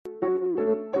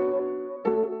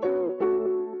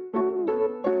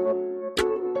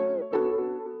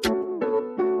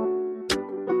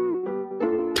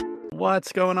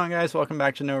What's going on, guys? Welcome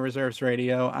back to No Reserves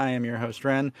Radio. I am your host,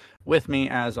 Rehn. With me,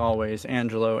 as always,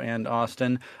 Angelo and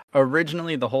Austin.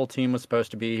 Originally, the whole team was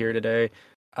supposed to be here today.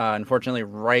 Unfortunately,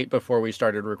 right before we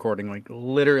started recording, like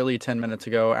literally 10 minutes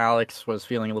ago, Alex was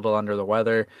feeling a little under the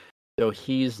weather, so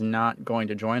he's not going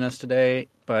to join us today.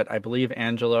 But I believe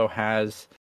Angelo has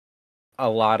a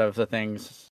lot of the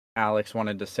things Alex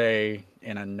wanted to say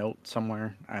in a note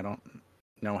somewhere. I don't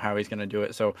know how he's going to do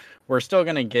it, so we're still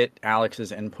going to get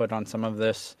Alex's input on some of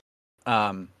this,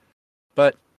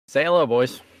 but say hello,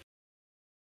 boys.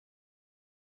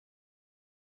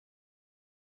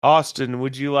 Austin,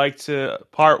 would you like to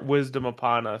part wisdom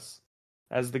upon us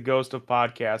as the ghost of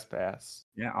Podcast Pass?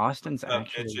 Yeah, Austin's What's up,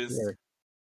 actually bitches? here.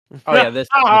 Oh yeah,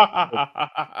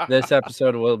 this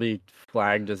episode will be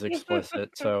flagged as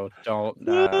explicit, so don't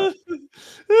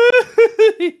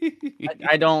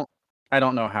I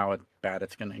don't know how bad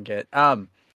it's gonna get. But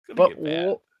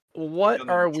what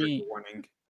are we?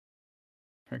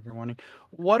 Trigger warning.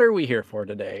 What are we here for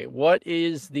today? What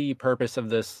is the purpose of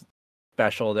this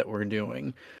special that we're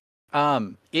doing?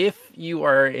 If you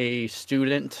are a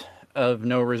student of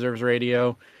No Reserves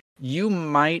Radio, you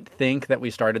might think that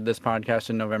we started this podcast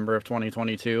in November of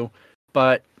 2022,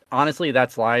 but honestly,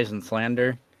 that's lies and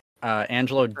slander.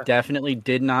 Angelo definitely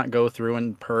did not go through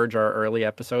and purge our early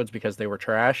episodes because they were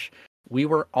trash. We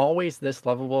were always this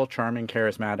lovable, charming,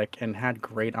 charismatic, and had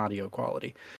great audio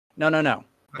quality. No.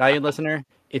 Valued listener,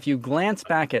 if you glance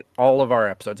back at all of our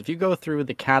episodes, if you go through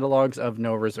the catalogs of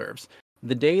No Reserves,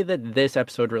 the day that this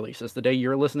episode releases, the day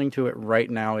you're listening to it right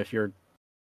now, if you're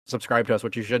subscribed to us,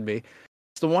 which you should be,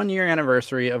 it's the 1-year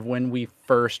anniversary of when we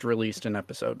first released an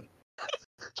episode.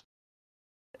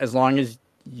 As long as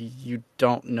you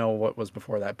don't know what was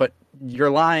before that. But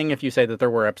you're lying if you say that there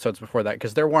were episodes before that,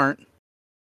 because there weren't.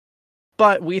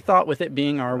 But we thought with it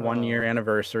being our 1-year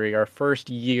anniversary, our first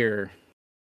year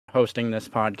hosting this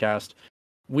podcast,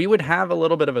 we would have a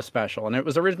little bit of a special. And it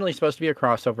was originally supposed to be a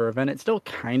crossover event. It still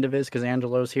kind of is because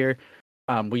Angelo's here.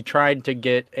 We tried to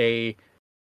get a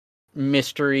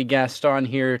mystery guest on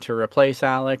here to replace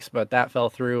Alex, but that fell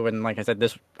through. And like I said,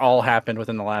 this all happened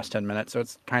within the last 10 minutes, so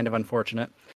it's kind of unfortunate.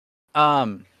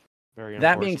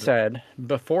 That being said,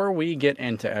 before we get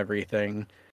into everything,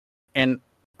 and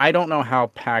I don't know how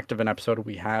packed of an episode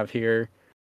we have here.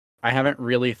 I haven't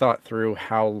really thought through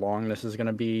how long this is going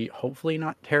to be. Hopefully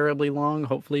not terribly long.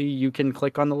 Hopefully you can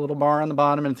click on the little bar on the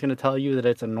bottom and it's going to tell you that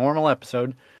it's a normal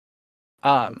episode.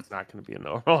 It's not going to be a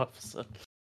normal episode.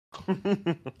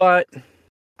 But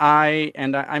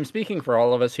I'm speaking for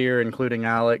all of us here, including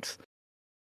Alex.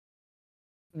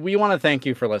 We want to thank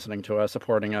you for listening to us,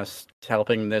 supporting us,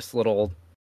 helping this little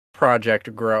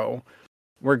project grow.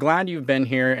 We're glad you've been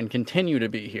here and continue to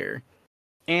be here.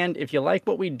 And if you like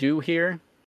what we do here,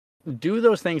 do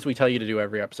those things we tell you to do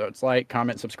every episode. It's like,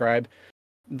 comment, subscribe.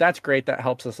 That's great. That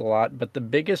helps us a lot. But the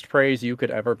biggest praise you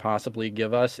could ever possibly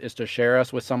give us is to share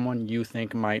us with someone you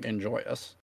think might enjoy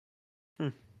us.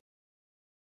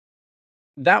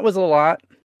 That was a lot.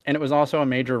 And it was also a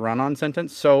major run-on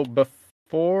sentence. So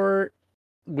before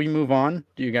we move on,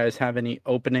 do you guys have any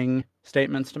opening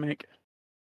statements to make?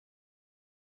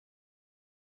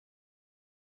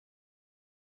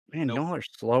 Man, Nope. y'all are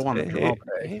slow on the draw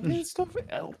today. Stuff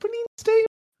opening statement.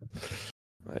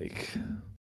 Like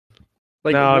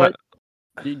no, what?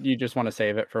 No. You just want to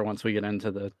save it for once we get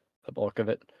into the bulk of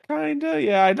it? Kinda,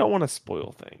 yeah. I don't want to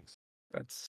spoil things.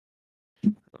 That's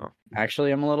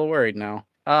actually, I'm a little worried now.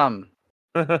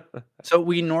 So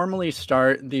we normally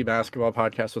start the basketball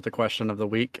podcast with the question of the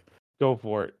week. Go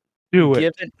for it. Do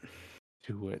it.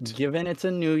 Do it. Given it's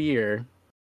a new year,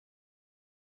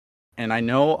 and I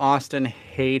know Austin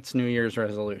hates New Year's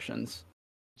resolutions.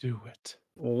 Do it.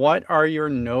 What are your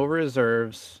No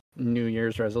Reserves New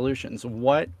Year's resolutions?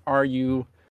 What are you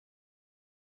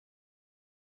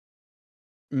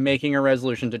making a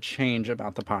resolution to change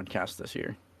about the podcast this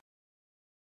year?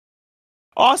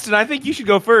 Austin, I think you should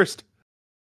go first.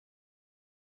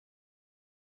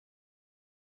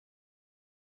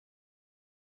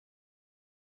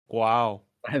 Wow.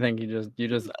 I think you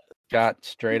just got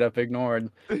straight up ignored.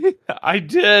 I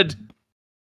did.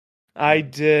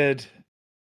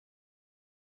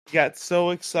 Got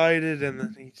so excited and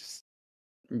then he just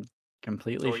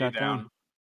completely shut down.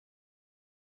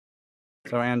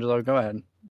 So Angelo, go ahead.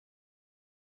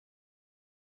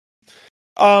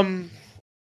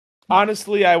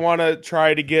 Honestly, I want to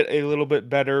try to get a little bit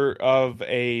better of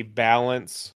a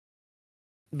balance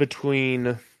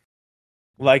between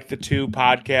like the two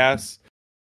podcasts.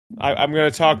 I'm going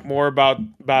to talk more about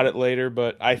it later,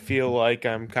 but I feel like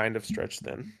I'm kind of stretched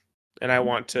thin. And I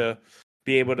want to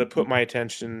be able to put my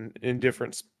attention in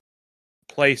different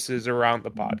places around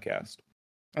the podcast.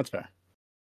 That's fair.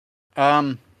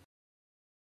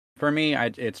 For me,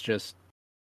 it's just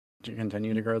to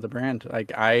continue to grow the brand.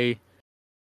 Like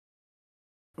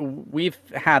we've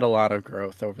had a lot of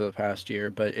growth over the past year,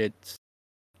 but it's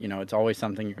it's always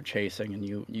something you're chasing and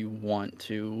you want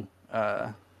to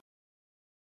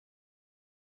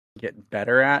get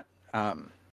better at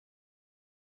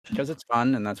because it's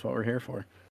fun and that's what we're here for.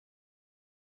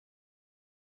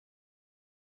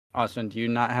 Austin, do you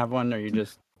not have one, or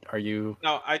are you?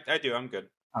 No, I do. I'm good.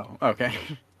 Oh, okay.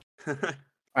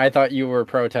 I thought you were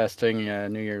protesting a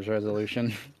New Year's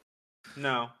resolution.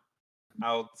 No,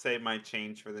 I'll say my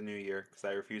change for the new year because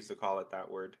I refuse to call it that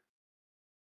word.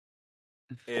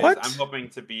 What? I'm hoping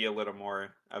to be a little more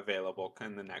available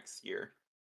in the next year,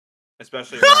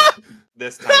 especially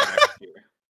this time next year.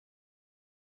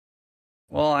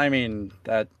 Well, I mean,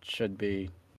 that should be.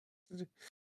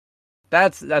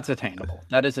 That's attainable.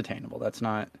 That is attainable. That's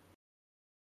not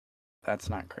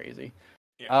crazy.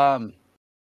 Yeah.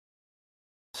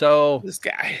 So this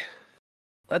guy.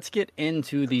 Let's get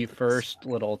into the first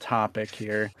little topic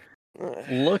here.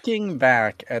 Looking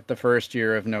back at the first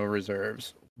year of No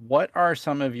Reserves, what are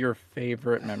some of your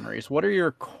favorite memories? What are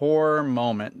your core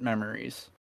moment memories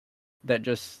that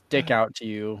just stick out to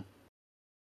you?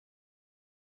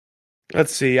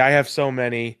 Let's see. I have so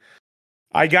many.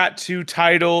 I got to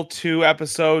title 2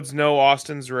 episodes, No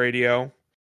Austin's Radio.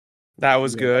 That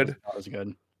was good. That was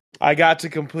good. I got to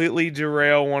completely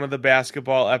derail one of the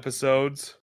basketball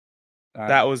episodes.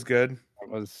 That was good.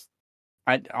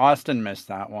 Austin missed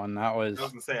that one. That was. I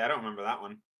was gonna say I don't remember that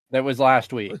one. That was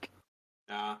last week.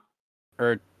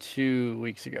 Or 2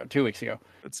 weeks ago. 2 weeks ago.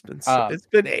 It's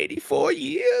been 84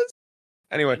 years.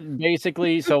 Anyway,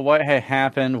 basically, so what had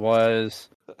happened was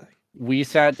we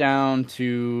sat down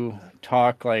to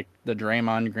talk like the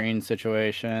Draymond Green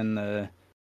situation.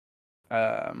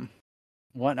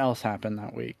 What else happened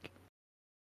that week?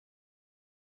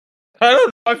 I don't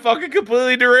know. I fucking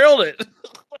completely derailed it.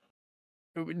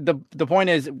 The point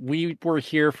is, we were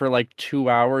here for like 2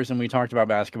 hours and we talked about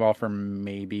basketball for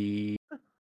maybe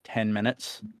 10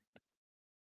 minutes.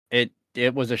 It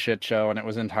was a shit show and it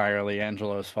was entirely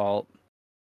Angelo's fault.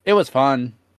 It was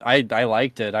fun. I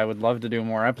liked it. I would love to do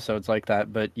more episodes like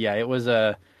that. But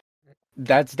yeah,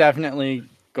 that's definitely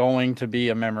going to be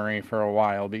a memory for a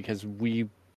while because we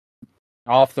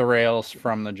off the rails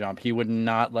from the jump. He would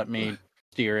not let me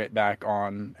steer it back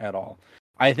on at all.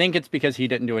 I think it's because he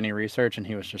didn't do any research and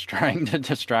he was just trying to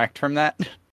distract from that.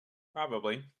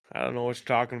 Probably. I don't know what you're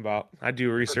talking about. I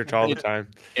do research all the time.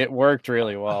 It worked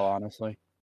really well, honestly.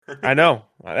 I know.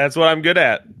 That's what I'm good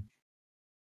at.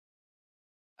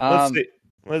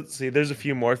 Let's see. There's a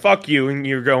few more. Fuck you, and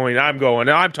you're going. I'm going.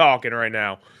 I'm talking right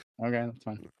now. Okay, that's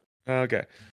fine. Okay.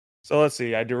 So let's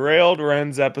see. I derailed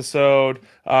Rhen's episode.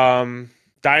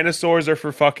 Dinosaurs are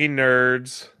for fucking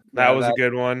nerds. That was a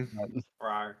good one.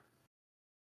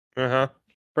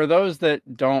 For those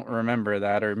that don't remember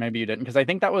that, or maybe you didn't, because I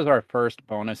think that was our first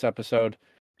bonus episode.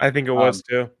 I think it was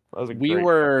too. That was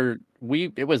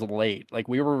it was late. Like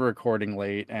we were recording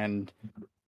late, and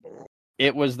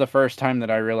it was the first time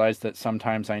that I realized that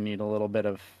sometimes I need a little bit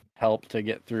of help to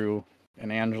get through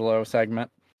an Angelo segment.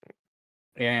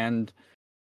 And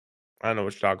I know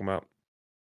what you're talking about.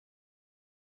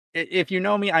 If you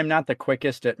know me, I'm not the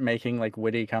quickest at making like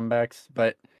witty comebacks,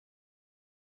 but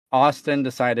Austin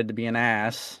decided to be an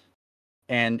ass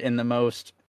and in the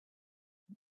most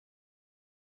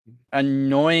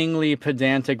annoyingly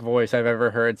pedantic voice I've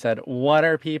ever heard said, "What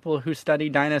are people who study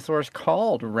dinosaurs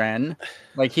called, Rehn?"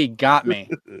 Like he got me.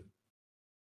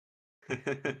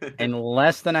 And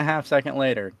less than a half second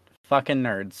later, fucking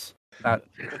nerds.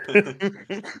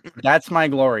 That's my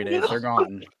glory days. They're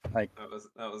gone. Like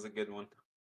that was a good one.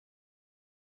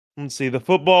 Let's see the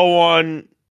football one.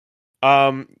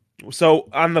 So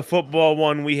on the football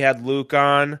one, we had Luke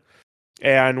on,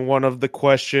 and one of the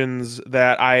questions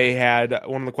I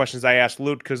asked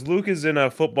Luke, because Luke is in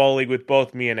a football league with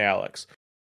both me and Alex,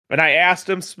 and I asked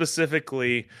him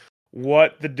specifically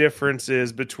what the difference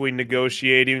is between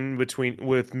negotiating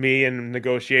with me and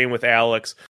negotiating with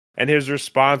Alex. And his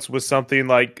response was something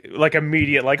like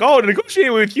immediate, like, "Oh,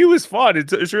 negotiating with you is fun.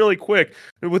 It's really quick.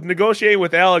 With negotiating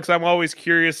with Alex, I'm always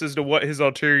curious as to what his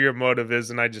ulterior motive is."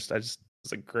 And I just was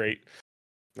like, "Great,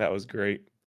 that was great."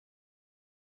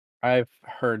 I've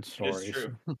heard stories. It's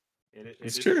true.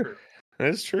 It's true.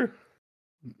 It's true.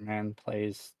 Man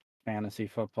plays fantasy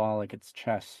football like it's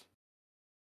chess,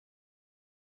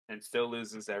 and still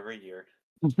loses every year.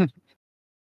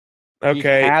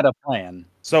 Okay. He had a plan.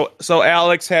 So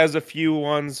Alex has a few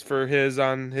ones for his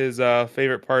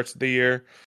favorite parts of the year.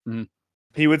 Mm-hmm.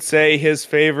 He would say his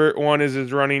favorite one is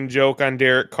his running joke on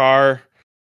Derek Carr.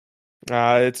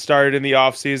 It started in the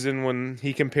offseason when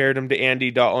he compared him to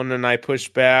Andy Dalton, and I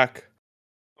pushed back.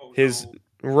 His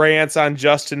rants on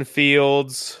Justin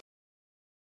Fields,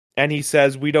 and he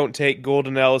says we don't take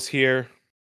golden L's here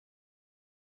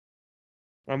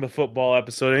on the football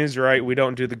episode. And he's right, we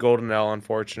don't do the golden L,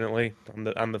 unfortunately,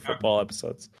 on the football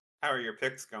episodes. How are your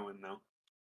picks going though?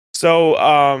 So,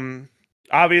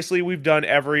 obviously we've done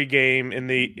every game in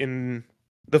the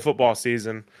football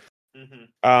season.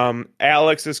 Mm-hmm.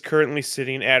 Alex is currently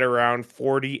sitting at around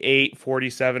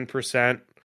 47%,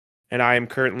 and I am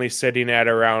currently sitting at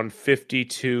around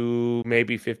 52,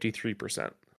 maybe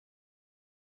 53%.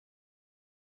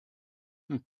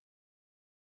 It's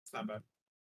not bad.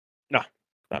 No,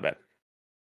 not bad.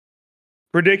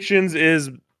 Predictions is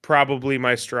probably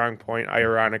my strong point,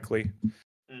 ironically.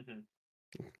 Mm-hmm.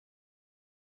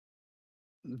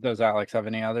 Does Alex have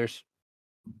any others?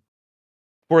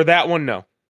 For that one, no.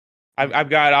 I've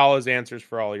got all his answers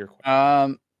for all your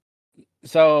questions.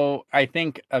 So I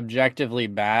think objectively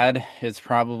bad is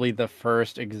probably the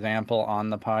first example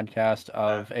on the podcast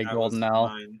of a golden L.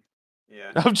 Mine.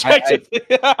 Yeah. Objectively.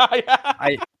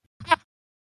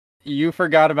 You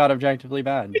forgot about objectively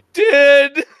bad. I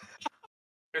did.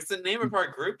 It's the name of our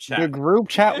group chat. The group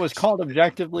chat was called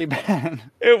objectively bad.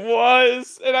 It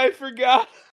was, and I forgot.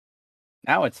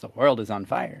 Now it's the world is on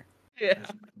fire. Yeah.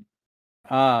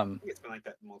 I think it's been like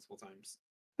that multiple times.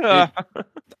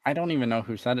 I don't even know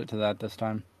who said it to that this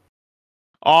time.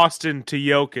 Austin to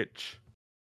Jokic.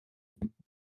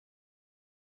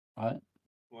 What?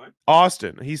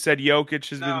 Austin. He said Jokic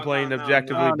has been playing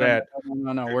objectively bad.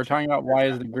 No. We're talking about why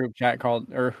is the group chat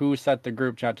called, or who set the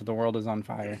group chat to the world is on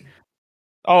fire.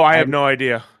 Oh, I have no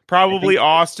idea. Probably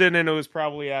Austin, and it was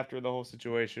probably after the whole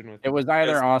situation with. It was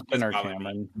either Austin or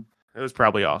Cameron. It was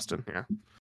probably Austin, yeah.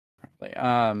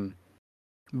 Probably.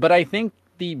 But I think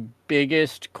the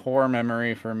biggest core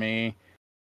memory for me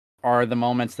are the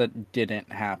moments that didn't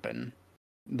happen.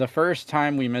 The first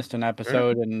time we missed an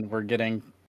episode and we're getting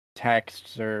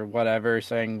texts or whatever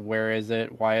saying, where is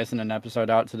it? Why isn't an episode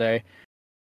out today?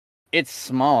 It's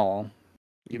small.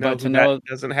 You know, but that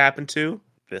doesn't happen to?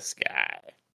 This guy.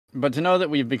 But to know that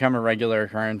we've become a regular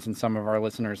occurrence in some of our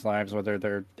listeners' lives, whether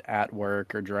they're at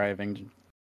work or driving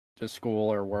to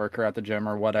school or work or at the gym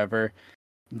or whatever,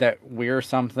 that we're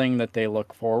something that they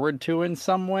look forward to in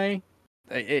some way,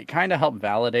 it kind of helped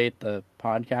validate the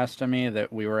podcast to me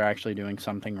that we were actually doing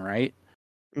something right.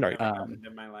 Right.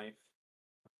 In my life.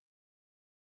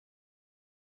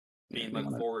 Being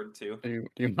looked forward to. Do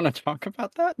you want to talk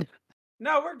about that?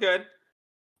 No, we're good.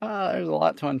 There's a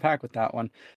lot to unpack with that one.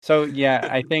 So, yeah,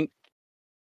 I think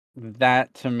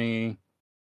that to me,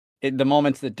 the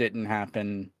moments that didn't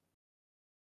happen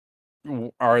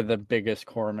are the biggest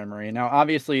core memory. Now,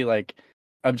 obviously, like,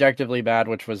 objectively bad,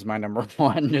 which was my number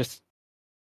one, just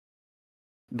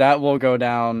that will go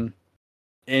down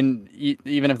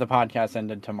even if the podcast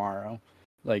ended tomorrow.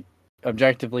 Like,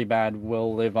 objectively bad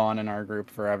will live on in our group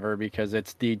forever because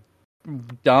it's the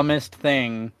dumbest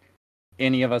thing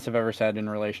any of us have ever said in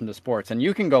relation to sports. And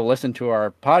you can go listen to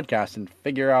our podcast and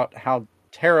figure out how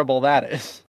terrible that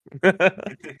is. It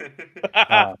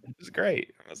was great.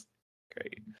 It was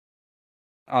great.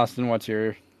 Austin, what's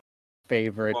your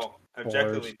favorite? Well,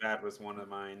 objectively bad was one of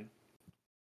mine.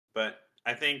 But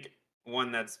I think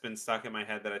one that's been stuck in my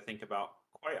head that I think about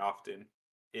quite often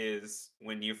is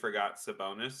when you forgot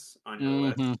Sabonis on your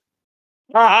list.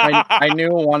 I knew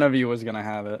one of you was going to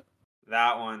have it.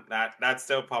 That one, that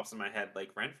still pops in my head.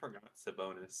 Like, Rehn forgot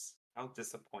Sabonis. How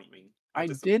disappointing. I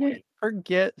didn't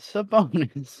forget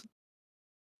Sabonis.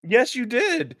 Yes, you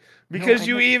did. Because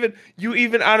you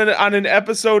even on an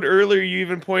episode earlier, you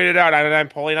even pointed out, and I'm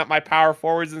pulling up my power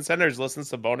forwards and centers. Listen,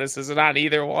 Sabonis isn't on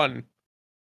either one.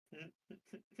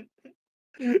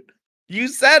 You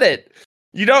said it.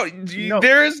 You don't.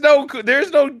 There's no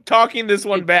talking this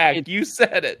one back. You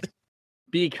said it.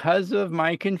 Because of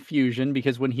my confusion,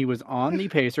 because when he was on the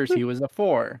Pacers, he was a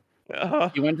 4.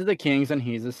 He went to the Kings, and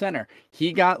he's a center.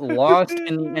 He got lost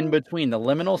in the in-between, the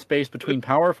liminal space between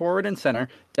power forward and center.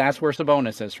 That's where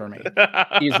Sabonis is for me.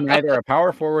 He's neither a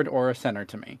power forward or a center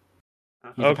to me.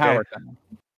 He's a power center.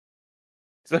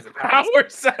 He's a power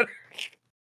center.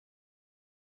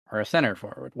 Or a center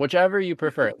forward, whichever you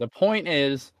prefer. The point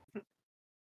is,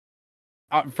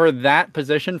 for that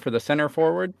position, for the center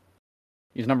forward,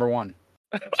 he's number 1.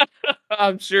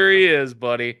 I'm sure he is,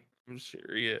 buddy. I'm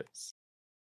sure he is.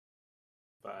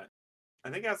 But I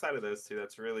think outside of those two,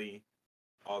 that's really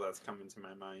all that's coming to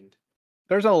my mind.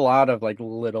 There's a lot of like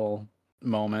little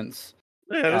moments.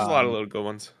 Yeah, there's a lot of little good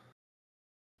ones.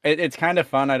 It's kind of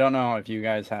fun. I don't know if you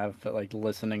guys have like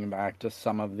listening back to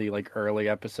some of the like early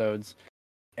episodes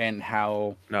and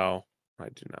how. No, I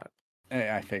do not.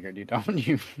 I figured you don't.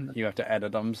 You have to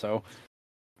edit them, so.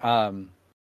 But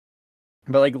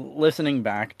like listening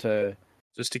back to.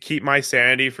 Just to keep my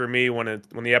sanity for me when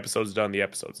the episode's done, the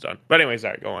episode's done. But anyway,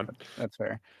 sorry, go on. That's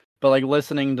fair. But like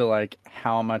listening to like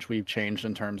how much we've changed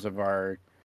in terms of our,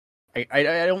 I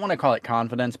don't want to call it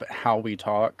confidence, but how we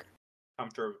talk.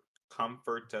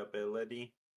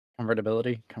 Comfortability.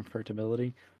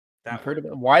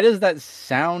 Why does that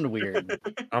sound weird?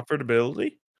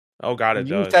 Comfortability? Oh God, it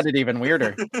does. You said it even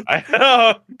weirder. I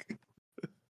know.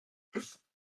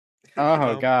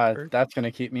 Oh God, that's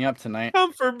gonna keep me up tonight.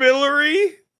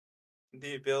 Comfortability.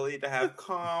 The ability to have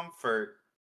comfort.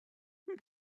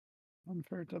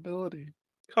 Comfortability.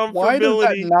 Why does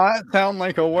that not sound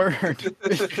like a word?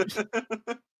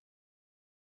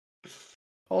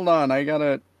 Hold on, I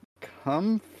gotta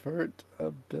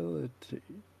comfortability.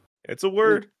 It's a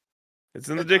word. It's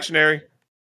in the dictionary.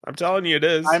 I'm telling you, it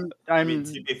is. I mean,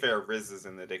 to be fair, Riz is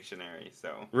in the dictionary,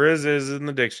 so Riz is in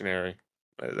the dictionary.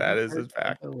 That is a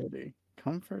fact. Comfortability.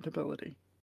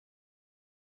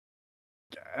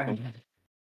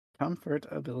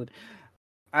 Comfortability.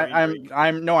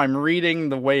 I'm reading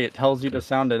the way it tells you to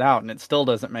sound it out, and it still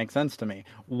doesn't make sense to me.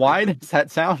 Why does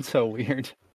that sound so weird?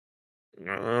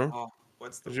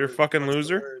 What's the word? You're a fucking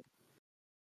loser?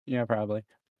 Yeah, probably.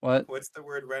 What? What's the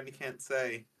word Ren can't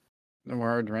say? The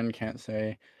word Rehn can't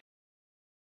say.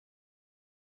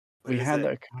 We had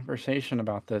a conversation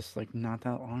about this like not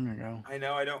that long ago. I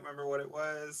know, I don't remember what it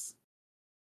was.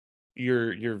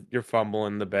 You're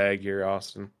fumbling the bag here,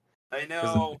 Austin. I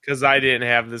know. Because I didn't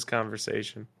have this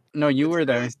conversation. No, you were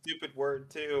there. It's a really stupid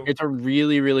word too. It's a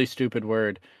really, really stupid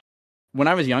word. When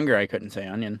I was younger, I couldn't say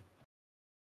onion.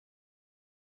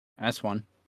 That's one.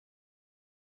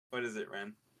 What is it,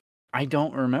 Ren? I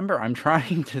don't remember. I'm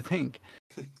trying to think.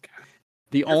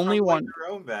 The only one.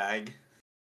 Your own bag.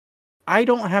 I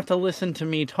don't have to listen to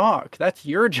me talk. That's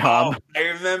your job. Oh, I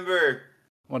remember.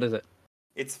 What is it?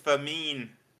 It's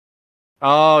famine.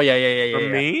 Oh yeah.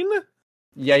 Famine?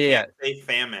 Yeah. Say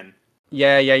famine.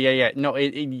 Yeah. No,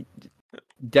 it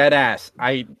dead ass.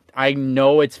 I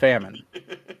know it's famine,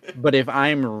 but if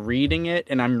I'm reading it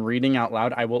and I'm reading out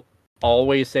loud, I will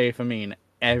always say famine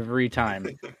every time.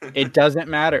 It doesn't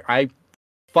matter. I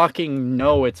fucking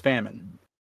know it's famine.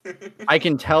 I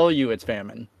can tell you it's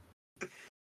famine.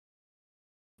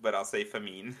 But I'll say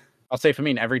famine. I'll say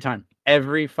famine every time.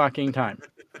 Every fucking time.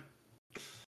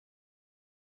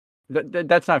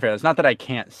 That's not fair. It's not that I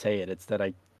can't say it. It's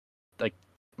that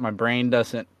my brain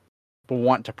doesn't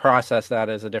want to process that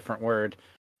as a different word.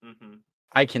 Mm-hmm.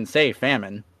 I can say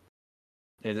famine.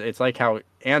 It's like how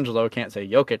Angelo can't say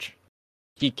Jokic.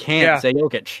 He can't say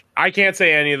Jokic. I can't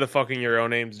say any of the fucking Euro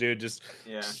names, dude.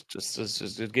 Yeah.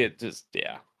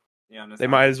 They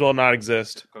might as well not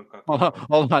exist.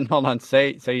 Hold on.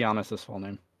 Say Giannis's full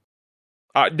name.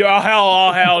 Oh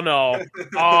hell no.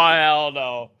 Oh hell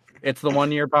no. It's the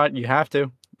 1 year pot. You have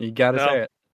to. You gotta say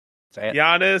it. Say it.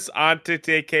 Giannis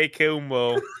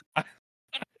Antetokounmpo.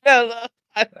 I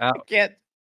can't.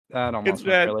 That almost was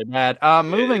really bad.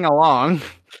 Moving along.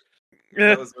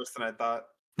 That was worse than I thought.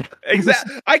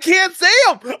 Exactly. I can't say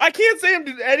him.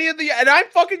 To any of the. And I'm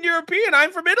fucking European.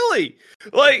 I'm from Italy.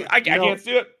 Like I can't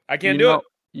do it. I can't do it.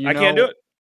 I can't do it.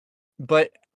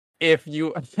 But if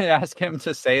you ask him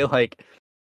to say like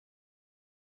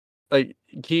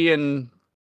Key and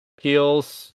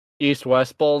Peele's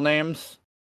East-West Bowl names,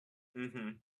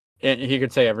 and he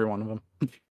could say every one of them,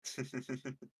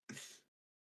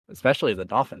 especially the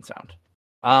dolphin sound.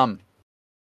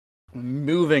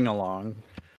 Moving along.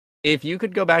 If you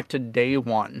could go back to day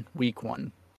one, week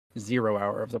 1, 0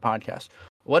 hour of the podcast,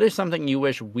 what is something you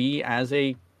wish we as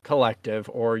a collective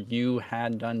or you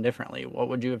had done differently? What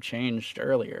would you have changed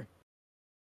earlier?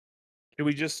 Can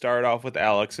we just start off with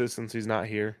Alex's since he's not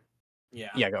here?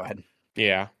 Yeah, go ahead.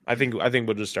 Yeah, I think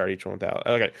we'll just start each one with Alex.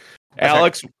 Okay.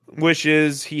 Alex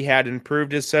wishes he had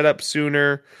improved his setup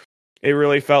sooner. It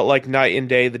really felt like night and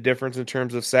day, the difference in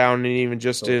terms of sound and even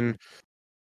just in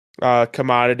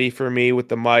commodity for me with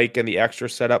the mic and the extra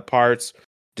setup parts.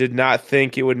 Did not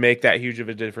think it would make that huge of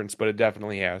a difference, but it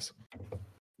definitely has.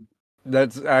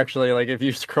 That's actually like if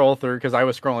you scroll through, because I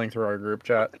was scrolling through our group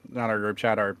chat, not our group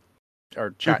chat, our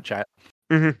chat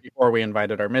before we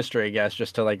invited our mystery guest,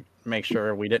 just to like make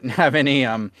sure we didn't have any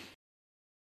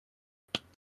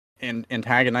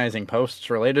antagonizing posts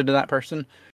related to that person.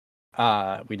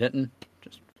 We didn't.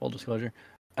 Just full disclosure.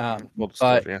 Yeah,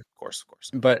 of course.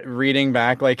 But reading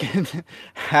back, like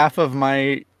half of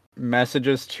my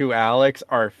messages to Alex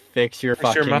are fix your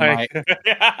fucking mic.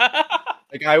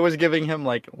 Like I was giving him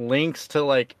like links to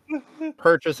like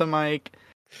purchase a mic,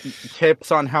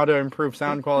 tips on how to improve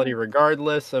sound quality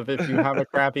regardless of if you have a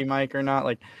crappy mic or not.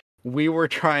 Like we were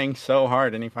trying so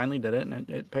hard, and he finally did it, and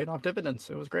it paid off dividends.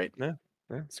 It was great. Yeah,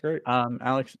 that's great.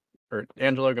 Alex or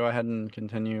Angelo, go ahead and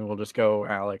continue. We'll just go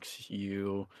Alex,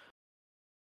 you,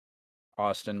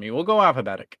 Austin, me. We'll go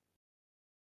alphabetic.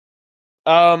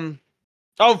 Oh,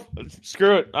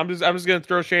 screw it. I'm just gonna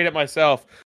throw shade at myself.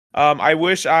 I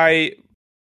wish I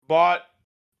bought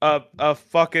a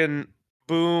fucking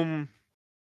boom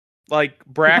like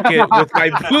bracket with my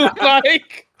boom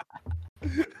mic.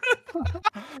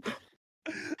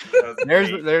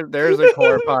 There's a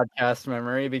core podcast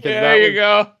memory because there you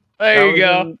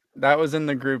go. That was in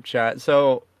the group chat.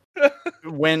 So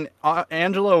when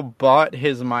Angelo bought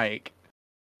his mic,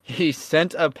 he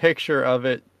sent a picture of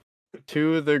it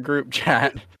to the group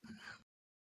chat.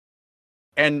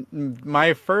 And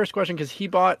my first question, because he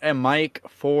bought a mic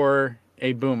for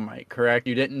a boom mic, correct?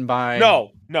 You didn't buy...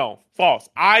 No, false.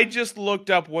 I just looked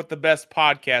up what the best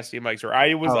podcasting mics were.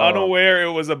 I was unaware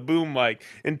it was a boom mic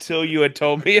until you had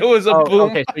told me it was a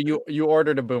boom okay, mic. So you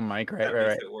ordered a boom mic, right?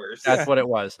 Right. It worse. That's what it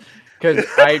was. Because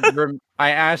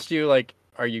I asked you, like,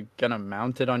 are you going to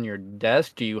mount it on your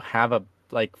desk? Do you have a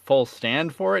like full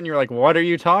stand for it? And you're like, what are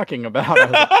you talking about?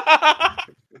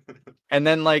 And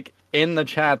then like in the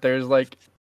chat, there's like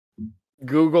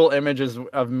Google images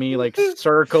of me like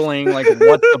circling like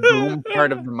what the boom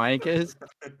part of the mic is,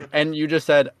 and you just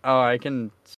said, "Oh, I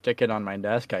can stick it on my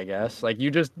desk, I guess." Like you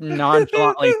just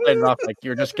nonchalantly played it off like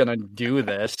you're just gonna do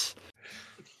this,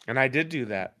 and I did do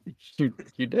that. You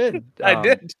did. I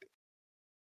did.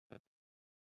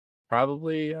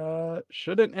 Probably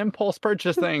shouldn't impulse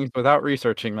purchase things without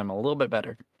researching them a little bit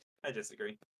better. I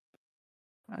disagree.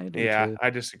 I do too. I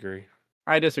disagree.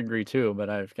 I disagree too, but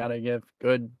I've got to give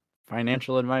good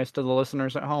financial advice to the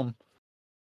listeners at home.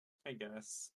 I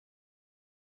guess.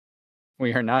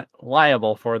 We are not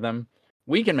liable for them.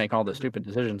 We can make all the stupid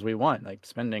decisions we want, like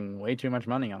spending way too much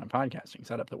money on a podcasting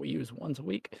setup that we use once a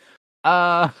week.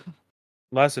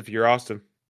 Less if you're Austin.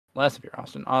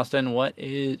 Austin, what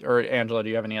is... Or Angela, do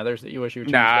you have any others that you wish you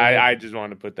changed? Nah, I just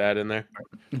wanted to put that in there.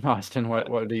 Austin,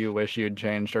 what do you wish you'd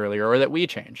changed earlier, or that we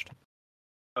changed?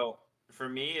 Oh, for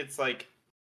me, it's like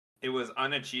it was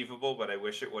unachievable, but I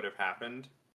wish it would have happened.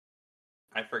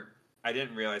 I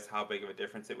didn't realize how big of a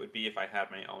difference it would be if I had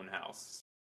my own house.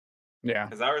 Yeah,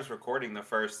 because I was recording the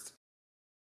first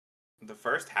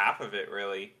half of it.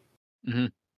 Really, mm-hmm.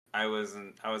 I was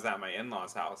at my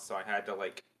in-laws' house, so I had to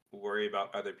like worry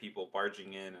about other people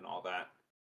barging in and all that.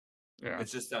 Yeah,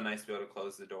 it's just so nice to be able to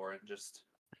close the door and just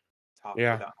talk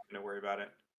without having to worry about it.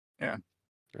 Yeah.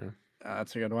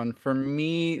 That's a good one. For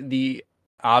me, the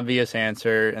obvious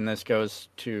answer, and this goes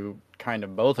to kind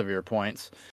of both of your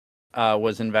points,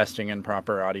 was investing in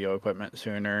proper audio equipment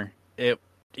sooner. It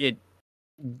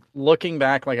looking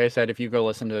back, like I said, if you go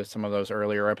listen to some of those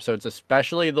earlier episodes,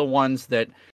 especially the ones that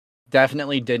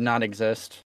definitely did not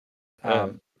exist,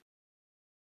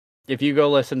 if you go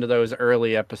listen to those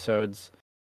early episodes,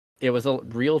 it was a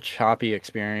real choppy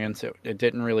experience. It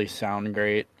didn't really sound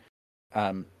great.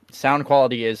 Sound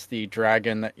quality is the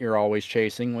dragon that you're always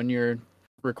chasing when you're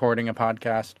recording a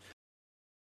podcast.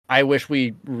 I wish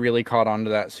we really caught on to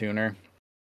that sooner.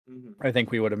 Mm-hmm. I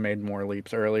think we would have made more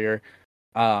leaps earlier.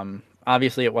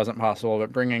 Obviously, it wasn't possible,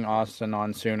 but bringing Austin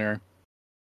on sooner.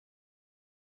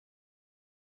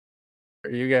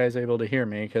 Are you guys able to hear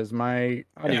me? Because my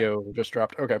audio just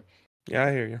dropped. Okay. Yeah,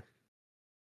 I hear you.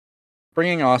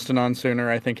 Bringing Austin on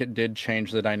sooner, I think it did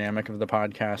change the dynamic of the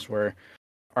podcast, where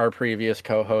our previous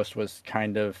co-host was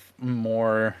kind of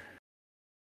more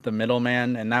the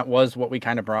middleman, and that was what we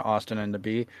kind of brought Austin in to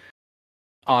be.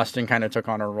 Austin kind of took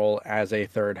on a role as a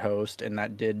third host, and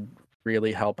that did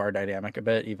really help our dynamic a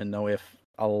bit, even though if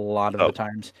a lot of the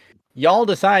times y'all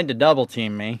decide to double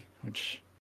team me, which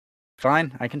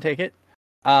fine, I can take it.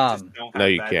 Just don't have no,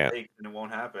 you bad can't. takes and it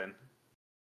won't happen.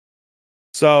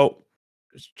 So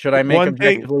should I make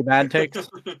objectively bad takes?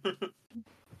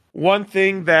 One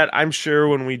thing that I'm sure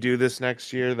when we do this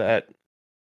next year that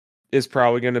is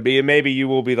probably going to be, and maybe you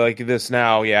will be like this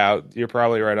now, yeah, you're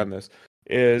probably right on this,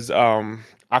 is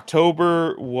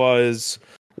October was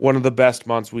one of the best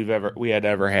months we had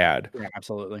ever had. Yeah,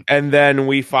 absolutely. And then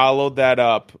we followed that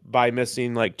up by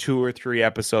missing like 2 or 3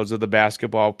 episodes of the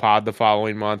basketball pod the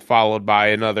following month, followed by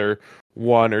another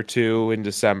 1 or 2 in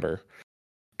December.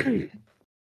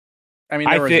 I mean,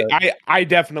 I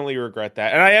definitely regret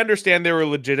that, and I understand there were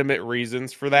legitimate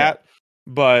reasons for that. Yeah.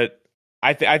 But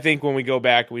I think when we go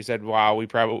back, we said, "Wow, we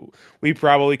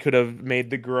probably could have made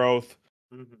the growth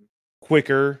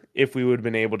quicker if we would have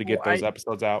been able to get those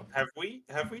episodes out. Have we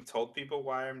told people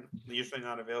why I'm usually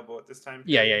not available at this time?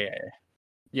 Yeah.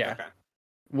 Okay.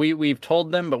 We've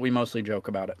told them, but we mostly joke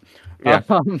about it. Yeah.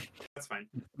 That's fine.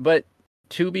 But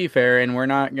to be fair, and we're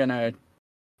not gonna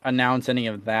announce any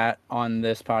of that on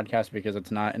this podcast because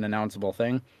it's not an announceable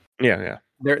thing. Yeah.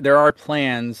 There are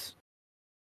plans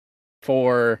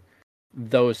for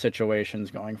those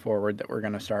situations going forward that we're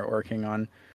going to start working on.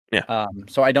 Yeah.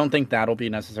 So I don't think that'll be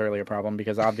necessarily a problem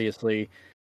because obviously,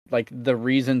 like, the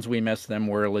reasons we missed them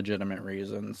were legitimate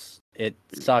reasons. It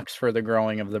sucks for the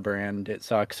growing of the brand. It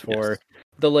sucks for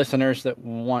the listeners that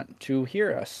want to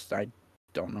hear us. I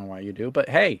don't know why you do, but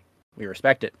hey, we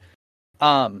respect it.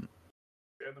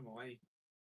 Scare them away.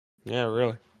 Yeah,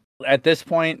 really. At this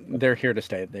point, they're here to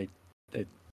stay.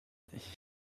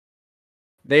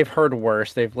 They've heard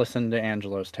worse. They've listened to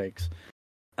Angelo's takes.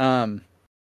 So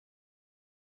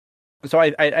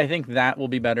I think that will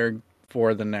be better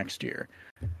for the next year.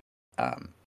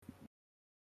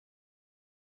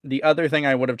 The other thing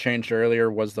I would have changed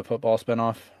earlier was the football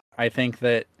spinoff. I think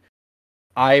that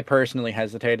I personally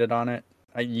hesitated on it.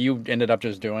 You ended up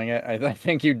just doing it. I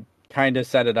think you kind of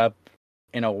set it up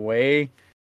in a way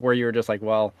where you were just like,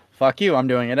 well, fuck you, I'm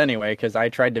doing it anyway, because I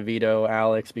tried to veto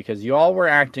Alex because you all were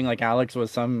acting like Alex was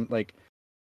some, like,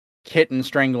 kitten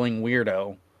strangling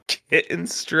weirdo. Kitten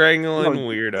strangling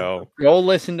weirdo. Go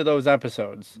listen to those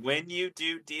episodes. When you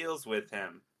do deals with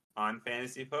him on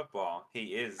fantasy football,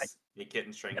 he is a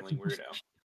kitten strangling weirdo.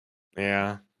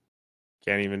 Yeah.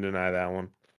 Can't even deny that one.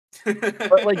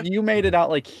 But, like, you made it out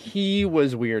like he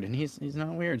was weird, and he's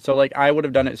not weird. So, like, I would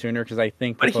have done it sooner because I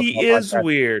think. But he is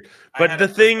weird. But the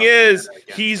thing is,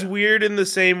 he's weird in the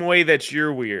same way that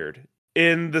you're weird,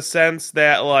 in the sense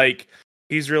that, like,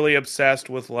 he's really obsessed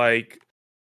with, like,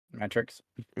 metrics.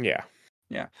 Yeah,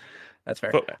 that's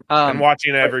fair. And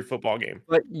watching every football game.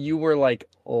 But you were, like,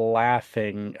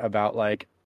 laughing about, like,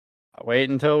 wait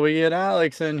until we get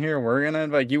Alex in here. We're gonna,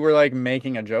 like, you were, like,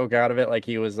 making a joke out of it, like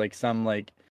he was, like, some,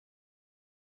 like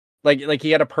he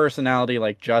had a personality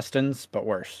like Justin's, but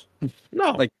worse.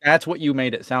 No. Like, that's what you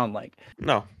made it sound like.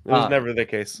 No, it was never the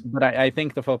case. But I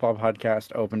think the football podcast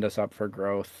opened us up for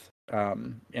growth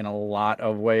in a lot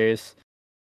of ways.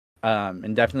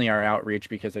 And definitely our outreach,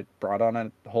 because it brought on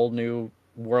a whole new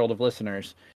world of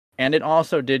listeners. And it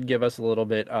also did give us a little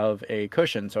bit of a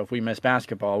cushion. So if we miss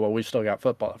basketball, well, we've still got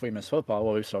football. If we miss football,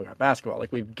 well, we've still got basketball.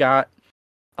 Like, we've got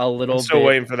a little bit... I'm still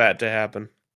waiting for that to happen.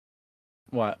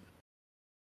 What?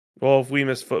 Well, if we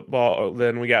miss football,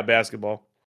 then we got basketball.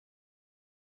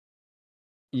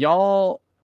 Y'all...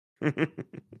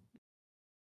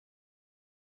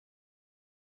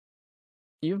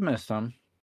 You've missed some.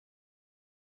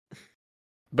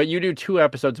 But you do 2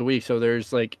 episodes a week, so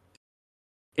there's, like...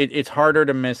 It's harder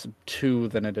to miss 2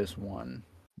 than it is 1.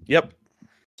 Yep.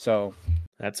 So...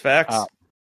 That's facts.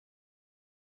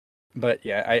 But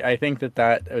yeah, I think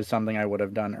that was something I would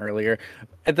have done earlier.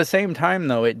 At the same time,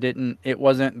 though, it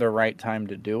wasn't the right time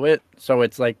to do it. So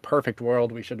it's like, perfect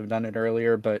world, we should have done it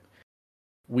earlier, but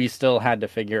we still had to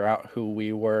figure out who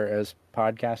we were as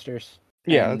podcasters.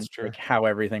 Yeah, that's true. Like, how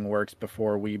everything works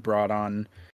before we brought on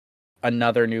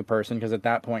another new person, because at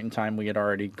that point in time, we had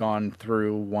already gone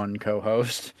through one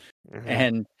co-host. Mm-hmm.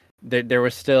 And there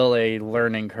was still a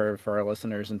learning curve for our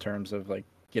listeners in terms of, like,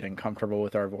 getting comfortable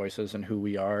with our voices and who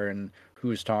we are and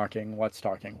who's talking, what's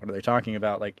talking, what are they talking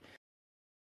about, like,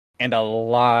 and a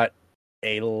lot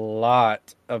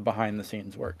of behind the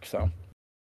scenes work. So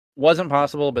wasn't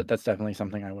possible, but that's definitely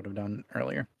something I would have done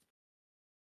earlier.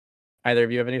 Either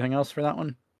of you have anything else for that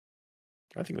one?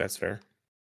 I think that's fair.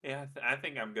 Yeah, I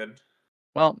think I'm good.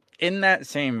 Well, in that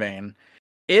same vein,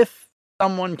 if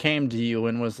someone came to you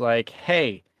and was like,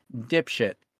 hey,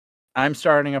 dipshit, I'm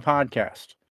starting a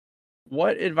podcast,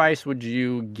 what advice would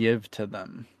you give to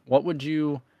them? What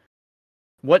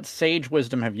sage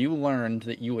wisdom have you learned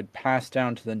that you would pass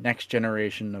down to the next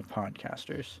generation of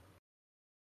podcasters?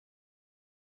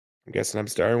 I'm guessing I'm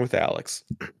starting with Alex.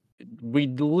 We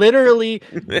literally,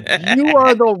 you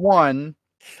are the one.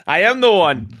 I am the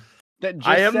one.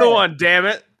 I am the one, damn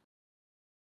it.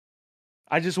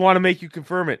 I just want to make you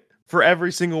confirm it for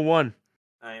every single one.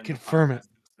 Confirm it.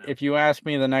 If you ask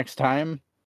me the next time,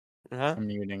 I'm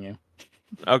muting you.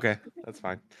 Okay, that's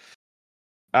fine.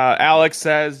 Alex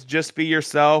says, just be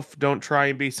yourself. Don't try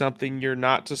and be something you're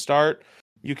not to start.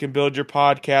 You can build your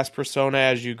podcast persona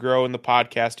as you grow in the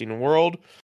podcasting world,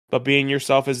 but being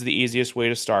yourself is the easiest way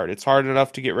to start. It's hard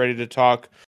enough to get ready to talk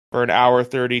for an hour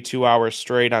 30, 2 hours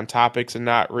straight on topics and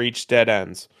not reach dead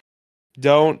ends. You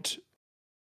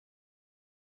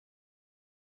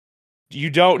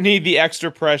don't need the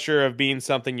extra pressure of being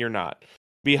something you're not.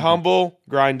 Be humble,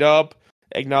 grind up,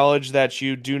 acknowledge that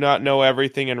you do not know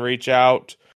everything, and reach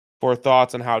out for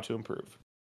thoughts on how to improve.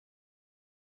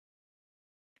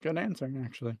 Good answer,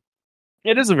 actually.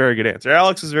 It is a very good answer.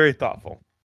 Alex is very thoughtful.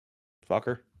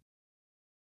 Fucker.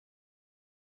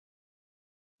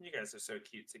 You guys are so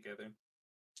cute together.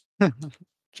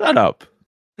 Shut up.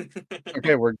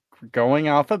 Okay, we're going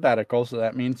alphabetical, so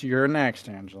that means you're next,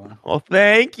 Angela. Well,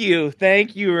 thank you.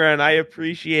 Thank you, Rehn. I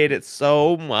appreciate it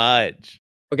so much.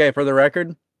 Okay, for the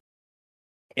record,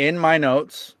 in my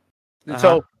notes,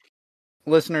 so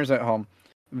listeners at home,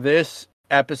 this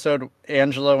episode,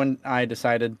 Angelo and I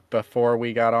decided before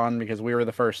we got on, because we were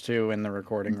the first two in the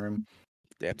recording room,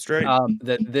 That's right.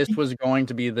 that this was going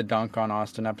to be the Dunk on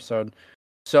Austin episode.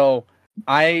 So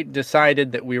I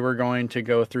decided that we were going to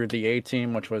go through the A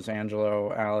team, which was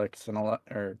Angelo, Alex,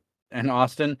 and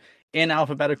Austin, in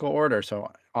alphabetical order. So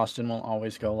Austin will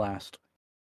always go last.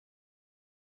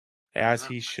 As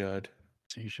he should.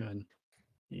 He should.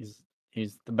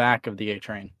 He's the back of the A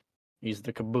train. He's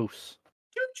the caboose.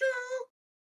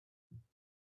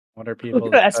 What are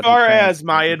people? As far as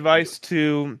my advice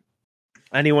to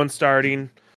anyone starting,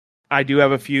 I do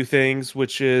have a few things,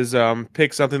 which is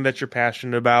pick something that you're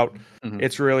passionate about. Mm-hmm.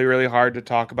 It's really, really hard to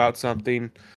talk about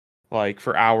something like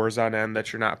for hours on end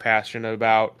that you're not passionate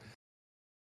about.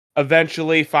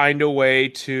 Eventually find a way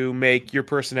to make your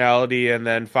personality, and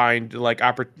then find like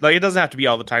it doesn't have to be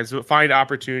all the time, but find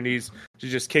opportunities to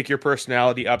just kick your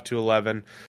personality up to 11.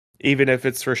 Even if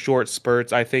it's for short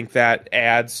spurts, I think that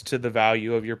adds to the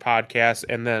value of your podcast,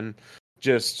 and then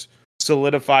just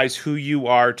solidifies who you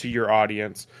are to your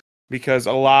audience. Because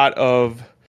a lot of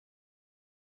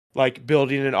like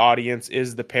building an audience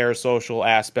is the parasocial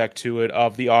aspect to it,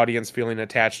 of the audience feeling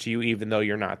attached to you even though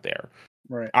you're not there.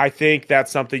 Right. I think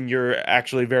that's something you're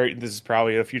actually this is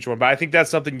probably a future one, but I think that's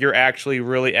something you're actually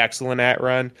really excellent at,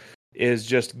 Rehn, is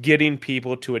just getting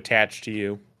people to attach to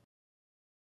you.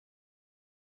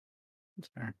 That's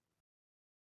fair.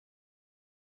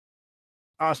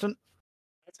 Austin?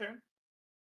 That's fair.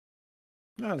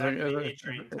 No,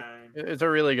 it's a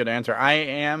really good answer.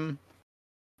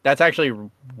 That's actually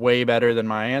way better than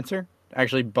my answer.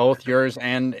 Actually, both yours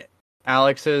and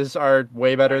Alex's are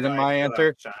way better than my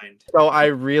answer. So I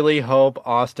really hope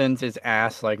Austin's is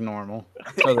ass like normal,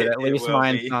 so that at least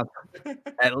mine's not.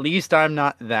 At least I'm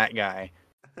not that guy.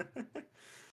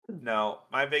 No,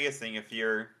 my biggest thing, if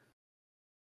you're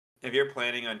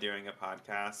planning on doing a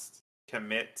podcast,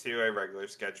 commit to a regular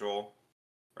schedule,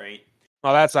 right?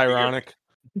 Oh, that's ironic.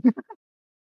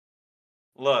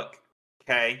 Look,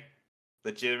 okay,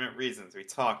 legitimate reasons. We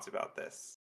talked about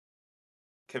this.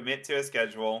 Commit to a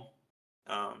schedule.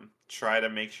 Try to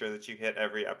make sure that you hit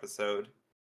every episode,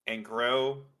 and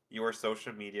grow your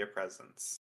social media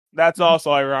presence. That's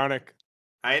also ironic.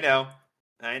 I know.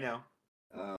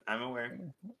 I'm aware.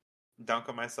 Dunk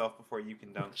on myself before you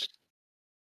can dunk.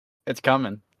 It's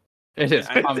coming. It is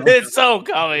coming. It's so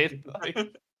coming.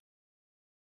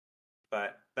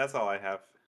 But that's all I have.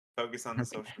 Focus on the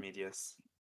social medias.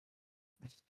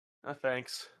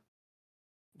 Thanks.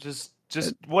 Just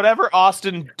whatever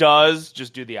Austin does,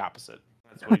 just do the opposite.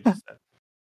 That's what he just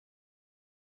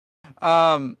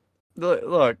said.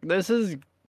 Look, this is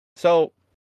so.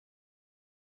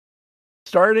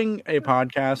 Starting a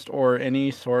podcast or any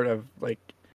sort of like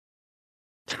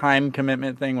time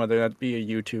commitment thing, whether that be a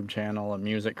YouTube channel, a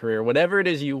music career, whatever it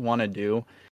is you want to do,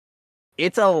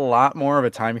 it's a lot more of a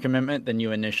time commitment than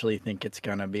you initially think it's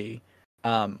gonna be.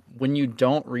 When you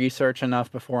don't research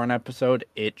enough before an episode,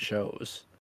 it shows.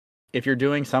 If you're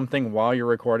doing something while you're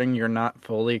recording, you're not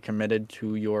fully committed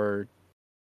to your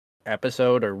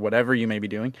episode or whatever you may be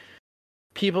doing,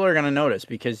 people are going to notice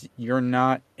because you're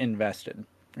not invested,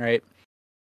 right?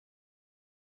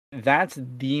 That's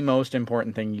the most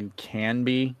important thing you can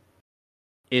be,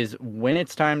 is when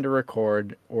it's time to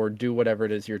record or do whatever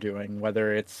it is you're doing,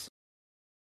 whether it's,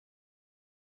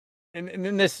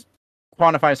 and this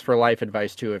quantifies for life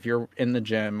advice too, if you're in the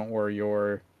gym or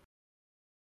you're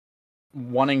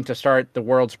wanting to start the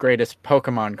world's greatest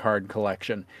Pokemon card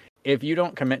collection, if you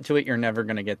don't commit to it, you're never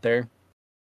going to get there.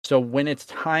 So when it's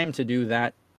time to do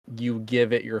that, you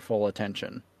give it your full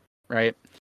attention, right?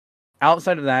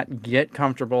 Outside of that, get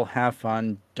comfortable, have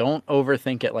fun. Don't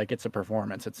overthink it like it's a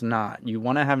performance. It's not. You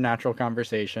want to have natural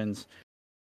conversations.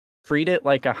 Treat it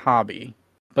like a hobby,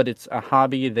 but it's a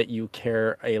hobby that you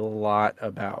care a lot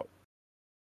about.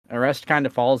 The rest kind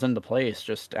of falls into place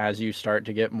just as you start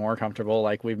to get more comfortable.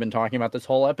 Like we've been talking about this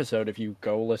whole episode. If you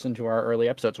go listen to our early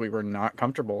episodes, we were not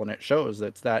comfortable, and it shows.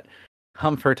 It's that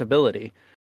comfortability.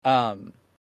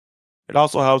 It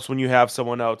also helps when you have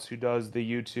someone else who does the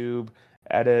YouTube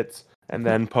edits and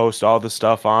then post all the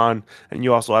stuff on. And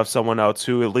you also have someone else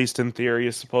who, at least in theory,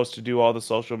 is supposed to do all the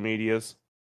social medias.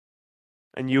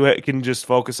 And you can just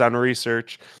focus on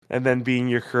research and then being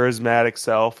your charismatic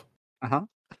self. Uh-huh.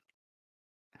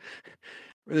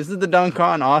 This is the Dunk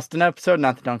on Austin episode,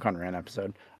 not the Dunk on Rehn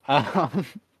episode. I'm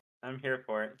here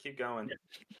for it. Keep going.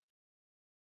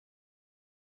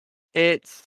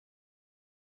 It's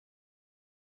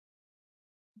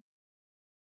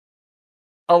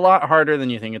a lot harder than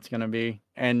you think it's going to be.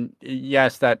 And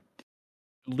yes, that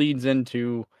leads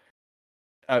into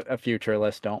a future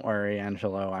list. Don't worry,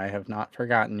 Angelo. I have not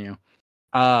forgotten you.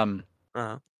 And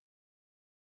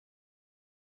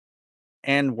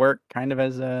work kind of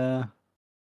as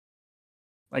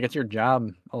like it's your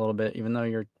job a little bit, even though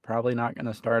you're probably not going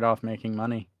to start off making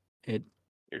money.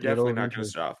 You're definitely not going to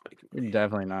start off making money. You're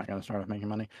definitely not going to start off making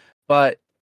money. But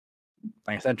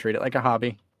like I said, treat it like a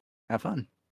hobby. Have fun.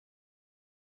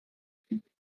 You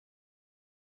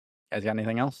guys got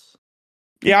anything else?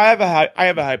 Yeah, I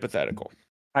have a hypothetical.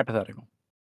 Hypothetical.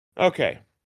 Okay.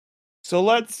 So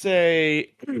let's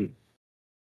say,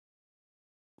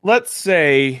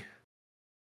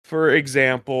 for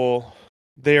example,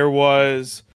 there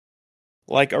was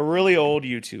like a really old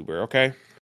YouTuber, okay?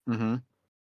 Mm-hmm.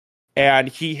 And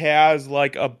he has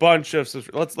like a bunch of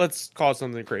let's call it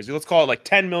something crazy. Let's call it like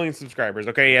 10 million subscribers.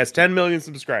 Okay, he has 10 million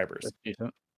subscribers. That's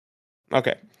decent.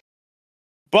 Okay.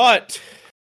 But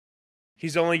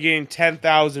he's only getting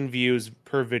 10,000 views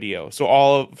per video.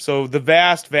 So the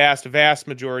vast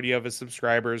majority of his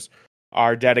subscribers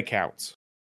are dead accounts.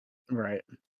 Right.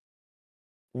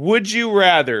 Would you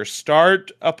rather start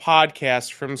a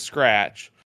podcast from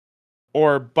scratch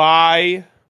or buy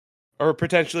or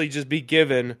potentially just be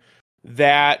given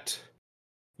that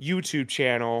YouTube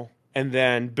channel and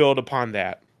then build upon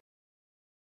that?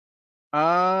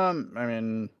 I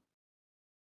mean,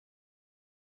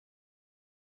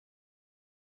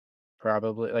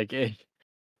 probably like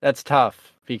that's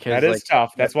tough because that is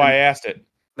tough. That's why I asked it.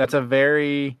 That's a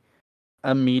very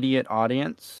immediate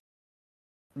audience,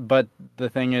 but the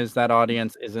thing is that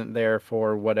audience isn't there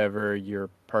for whatever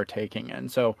you're partaking in.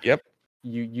 So yep,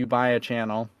 you buy a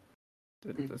channel.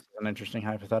 This is an interesting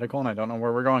hypothetical, and I don't know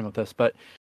where we're going with this, but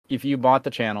if you bought the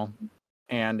channel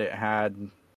and it had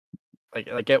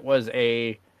like it was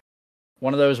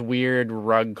one of those weird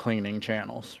rug cleaning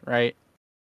channels, right?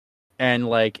 And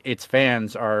like its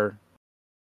fans are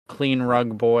Clean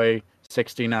Rug Boy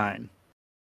 69,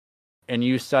 and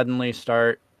you suddenly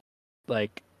start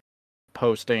like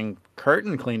posting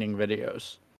curtain cleaning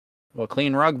videos. Well,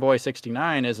 Clean Rug Boy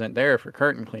 69 isn't there for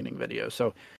curtain cleaning videos,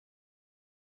 so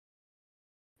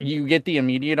you get the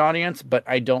immediate audience, but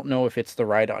I don't know if it's the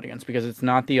right audience because it's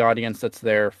not the audience that's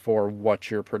there for what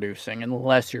you're producing,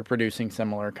 unless you're producing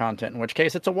similar content, in which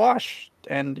case it's a wash,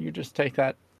 and you just take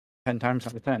that 10 times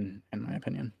out of 10, in my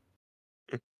opinion.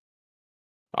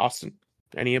 Austin,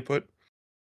 any input?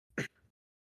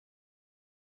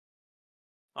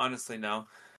 Honestly, no.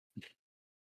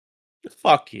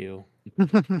 Fuck you. I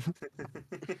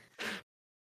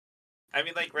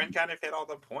mean, like, Rehn kind of hit all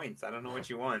the points. I don't know what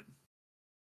you want.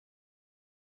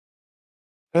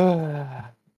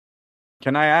 Can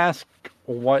I ask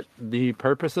what the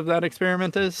purpose of that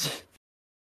experiment is?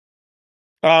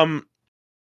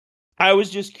 I was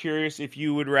just curious if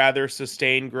you would rather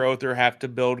sustain growth or have to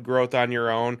build growth on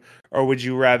your own, or would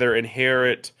you rather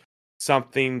inherit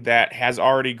something that has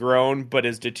already grown but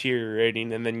is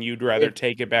deteriorating, and then you'd rather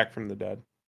take it back from the dead?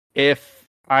 If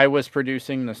I was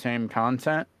producing the same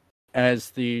content as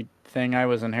the thing I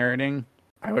was inheriting,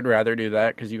 I would rather do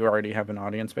that because you already have an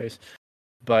audience base.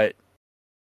 But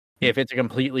if it's a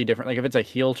completely different, like if it's a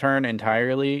heel turn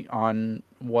entirely on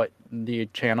what the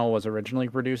channel was originally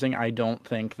producing, I don't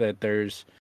think that there's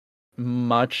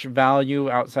much value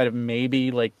outside of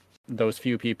maybe like those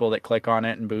few people that click on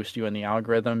it and boost you in the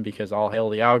algorithm, because all hail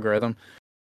the algorithm.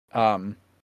 Nine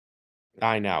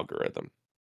algorithm.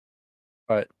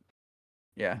 But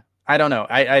yeah, I don't know.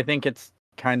 I think it's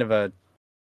kind of a,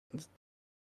 is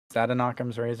that an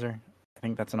Occam's razor? I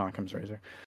think that's an Occam's razor.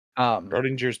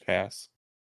 Schrodinger's pass.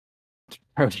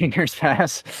 Schrodinger's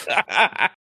pass.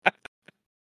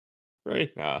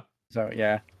 Right now. So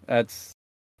yeah, that's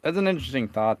an interesting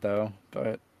thought though,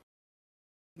 but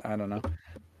I don't know.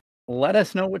 Let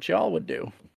us know what y'all would do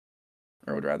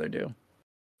or would rather do.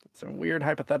 It's a weird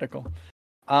hypothetical.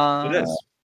 It is.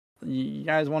 You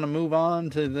guys want to move on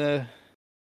to the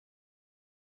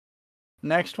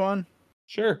next one?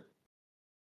 Sure.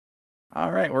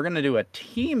 All right, we're going to do a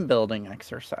team building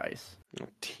exercise.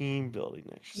 Team building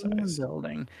exercise. Team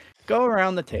building. Go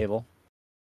around the table,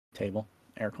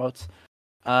 air quotes.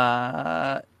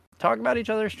 Talk about each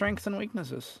other's strengths and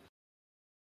weaknesses.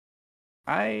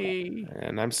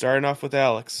 And I'm starting off with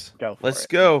Alex. Let's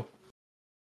go.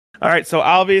 All right, so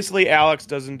obviously Alex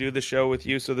doesn't do the show with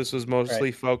you, so this was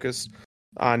mostly focused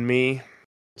on me.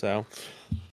 So,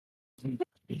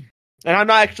 and I'm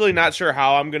not sure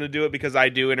how I'm going to do it because I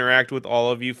do interact with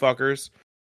all of you fuckers.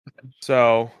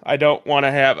 So I don't want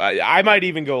to have. I might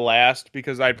even go last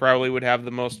because I probably would have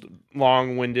the most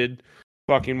long-winded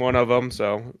fucking one of them.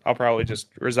 So I'll probably just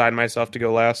resign myself to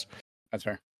go last. That's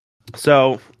fair.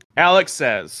 So Alex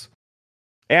says,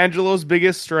 Angelo's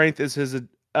biggest strength is his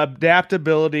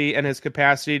adaptability and his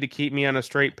capacity to keep me on a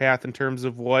straight path in terms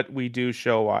of what we do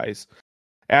show-wise.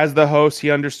 As the host,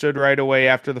 he understood right away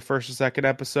after the first or second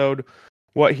episode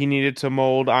what he needed to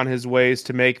mold on his ways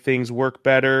to make things work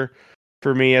better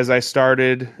for me as I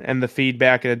started, and the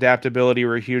feedback and adaptability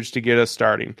were huge to get us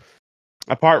starting.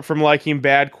 Apart from liking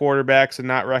bad quarterbacks and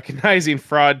not recognizing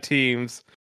fraud teams,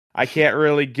 I can't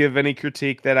really give any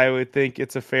critique that I would think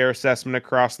it's a fair assessment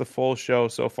across the full show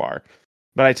so far.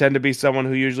 But I tend to be someone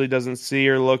who usually doesn't see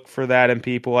or look for that in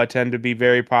people. I tend to be a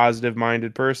very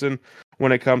positive-minded person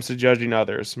when it comes to judging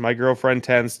others. My girlfriend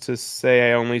tends to say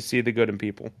I only see the good in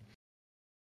people.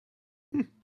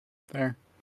 Fair.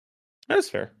 That's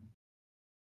fair.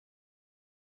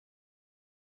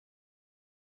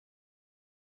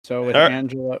 So with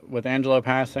Angelo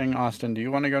passing, Austin, do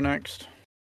you want to go next?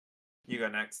 You go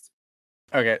next.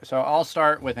 Okay, so I'll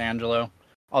start with Angelo.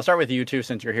 I'll start with you two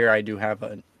since you're here. I do have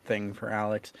a thing for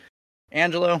Alex.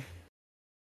 Angelo,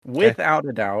 without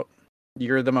a doubt,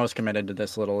 you're the most committed to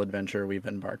this little adventure we've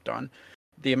embarked on.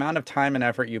 The amount of time and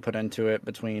effort you put into it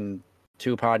between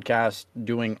two podcasts,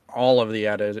 doing all of the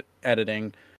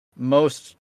editing,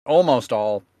 almost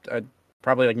all,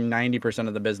 probably like 90%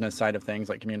 of the business side of things,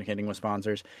 like communicating with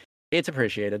sponsors, it's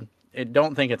appreciated.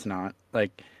 Don't think it's not.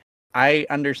 Like, I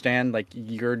understand, like,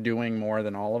 you're doing more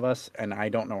than all of us, and I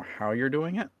don't know how you're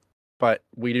doing it, but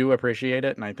we do appreciate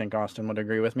it, and I think Austin would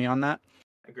agree with me on that.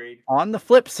 Agreed. On the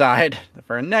flip side,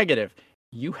 for a negative,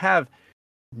 you have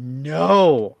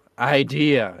no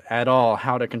idea at all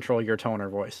how to control your tone or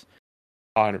voice.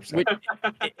 100%.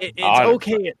 It's 100%.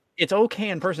 Okay. It's okay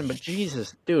in person, but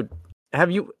Jesus, dude,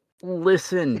 have you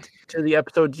listened to the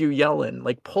episodes you yell in?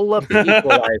 Like, pull up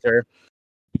the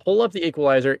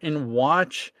equalizer and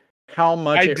watch how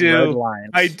much redlines.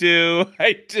 I do.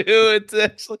 It's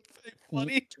actually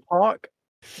funny. Talk,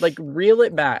 like, reel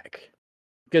it back.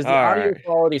 Because the audio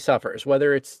quality suffers,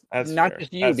 whether it's not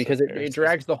just you, because it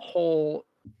drags the whole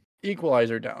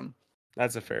equalizer down.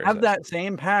 That's a fair Have that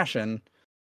same passion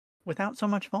without so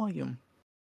much volume.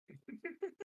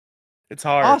 It's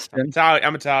hard. Austin.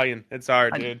 I'm Italian. It's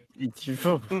hard, dude. You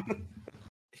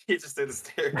just did a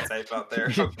stereotype out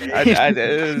there. Okay. It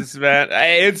is, man.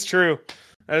 It's true.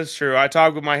 That's true. I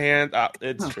talk with my hand.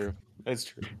 It's true. It's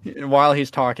true. While he's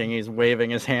talking, he's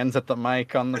waving his hands at the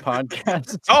mic on the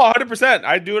podcast. Oh, 100%.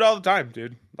 I do it all the time,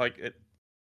 dude. Like it.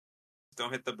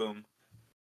 Don't hit the boom.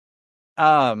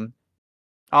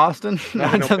 Austin? No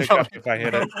pick up if I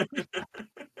hit it.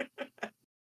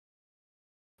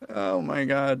 Oh my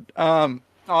God.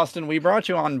 Austin, we brought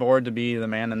you on board to be the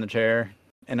man in the chair,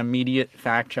 an immediate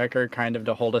fact checker, kind of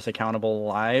to hold us accountable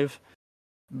live,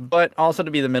 but also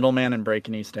to be the middleman and break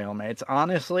any stalemates.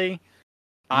 Honestly,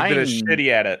 You've been shitty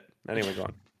at it. Anyway, go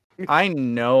on. I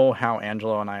know how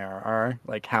Angelo and I are,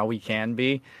 like how we can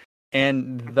be.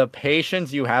 And the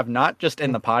patience you have, not just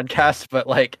in the podcast, but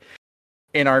like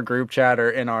in our group chat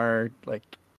or in our like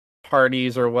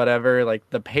parties or whatever, like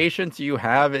the patience you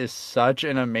have is such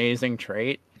an amazing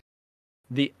trait.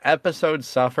 The episodes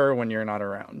suffer when you're not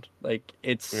around. Like,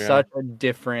 it's such a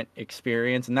different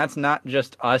experience. And that's not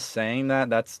just us saying that.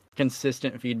 That's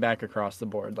consistent feedback across the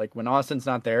board. Like, when Austin's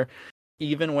not there,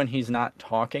 even when he's not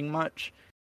talking much,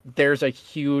 there's a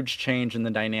huge change in the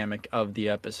dynamic of the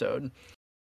episode.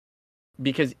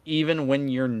 Because even when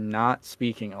you're not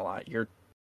speaking a lot, you're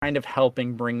kind of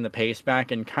helping bring the pace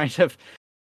back and kind of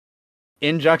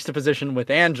in juxtaposition with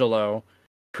Angelo,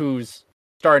 who's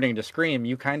starting to scream,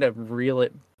 you kind of reel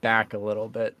it back a little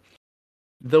bit.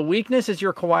 The weakness is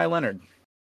your Kawhi Leonard.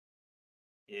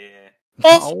 Yeah.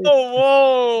 Oh,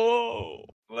 whoa!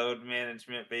 Load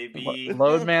management, baby.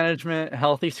 Load management,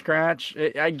 healthy scratch.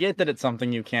 I get that it's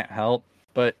something you can't help,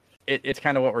 but it's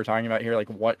kind of what we're talking about here.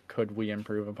 Like, what could we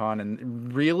improve upon?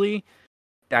 And really,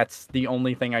 that's the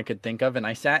only thing I could think of. And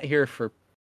I sat here for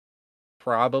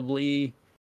probably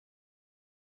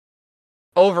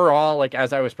overall, like,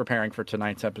 as I was preparing for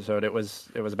tonight's episode, it was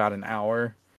about an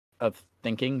hour of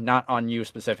thinking, not on you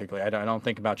specifically. I don't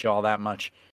think about you all that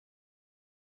much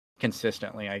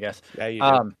consistently, I guess. Yeah, you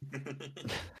do.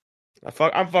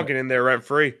 I'm fucking in there rent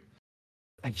free.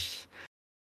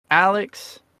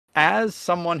 Alex, as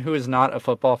someone who is not a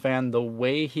football fan, the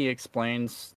way he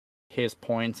explains his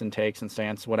points and takes and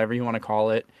stance, whatever you want to call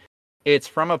it, it's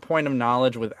from a point of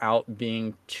knowledge without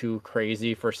being too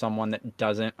crazy for someone that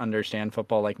doesn't understand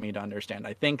football like me to understand.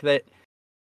 I think that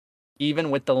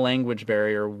even with the language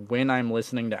barrier, when I'm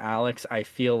listening to Alex, I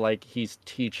feel like he's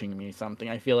teaching me something.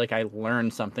 I feel like I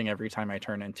learn something every time I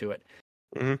turn into it.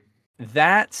 Mm-hmm.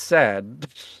 That said,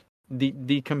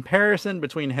 the comparison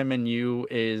between him and you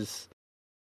is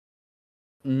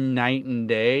night and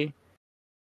day,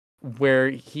 where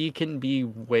he can be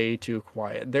way too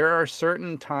quiet. There are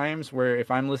certain times where if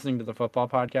I'm listening to the football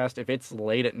podcast, if it's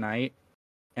late at night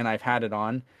and I've had it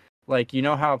on, like, you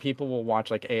know how people will watch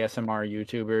like ASMR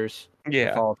YouTubers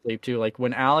to fall asleep to? Like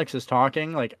when Alex is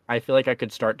talking, like I feel like I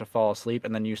could start to fall asleep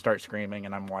and then you start screaming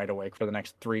and I'm wide awake for the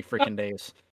next 3 freaking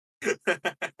days.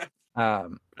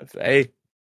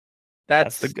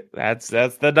 That's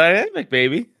the dynamic,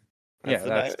 baby.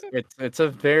 It's a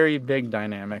very big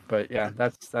dynamic, but yeah,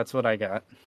 that's what I got.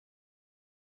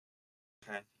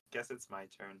 Okay, guess it's my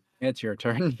turn. It's your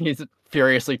turn. He's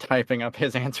furiously typing up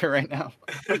his answer right now.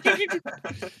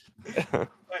 What?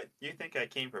 You think I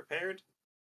came prepared?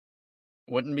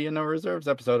 Wouldn't be a no reserves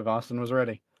episode if Austin was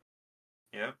ready.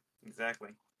 Yep, exactly.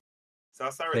 So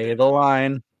I'll start with Say the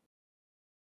line.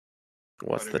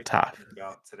 What's the top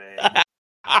about today?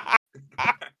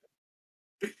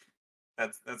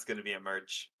 That's going to be a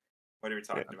merch. What are we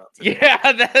talking about today?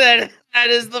 Yeah, that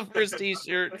is the first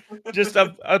T-shirt. Just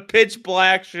a pitch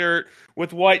black shirt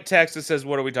with white text that says,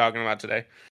 "What are we talking about today?"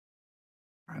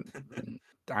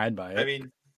 I'd buy it. I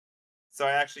mean, so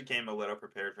I actually came a little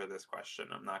prepared for this question.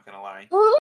 I'm not gonna lie.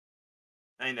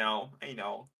 I know.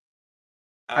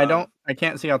 I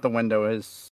can't see out the window.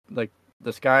 Is like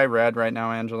the sky red right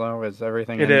now, Angelo? Is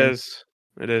everything? It is.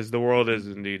 It is. The world is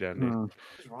indeed ending.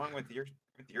 What's wrong with your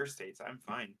states? I'm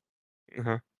fine.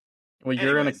 Uh-huh. Well,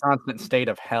 you're in a constant state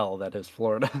of hell that is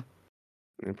Florida.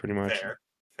 Yeah, pretty much.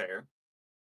 Fair.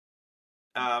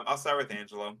 I'll start with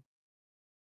Angelo.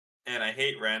 And I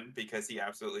hate Rehn because he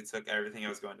absolutely took everything I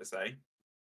was going to say.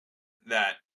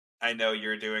 That I know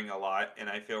you're doing a lot, and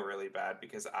I feel really bad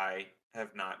because I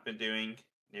have not been doing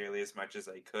nearly as much as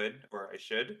I could or I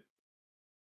should.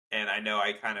 And I know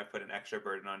I kind of put an extra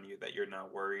burden on you that you're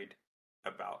not worried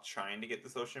about trying to get the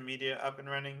social media up and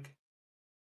running.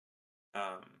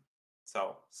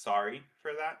 So sorry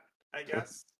for that, I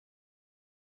guess.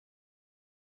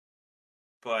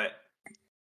 But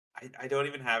I don't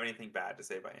even have anything bad to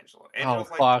say about Angelo. Angelo's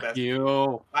fuck the best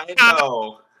you! I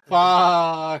know.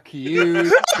 Fuck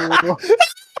you!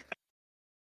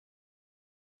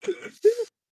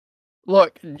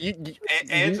 Look,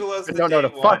 Angelo's the day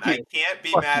one. I can't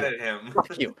be mad at him.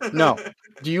 Fuck you! No.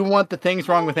 Do you want the things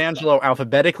wrong with Angelo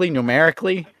alphabetically,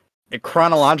 numerically, in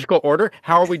chronological order?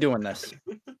 How are we doing this?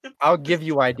 I'll give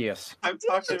you ideas. I'm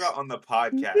talking about on the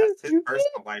podcast. His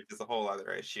personal life is a whole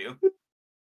other issue.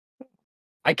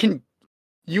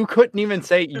 You couldn't even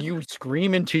say you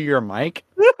scream into your mic.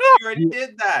 You already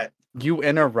did that. You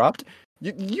interrupt.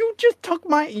 You just took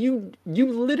you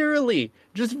literally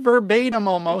just verbatim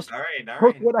almost. All right.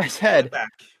 Took what I said.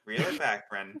 Reel it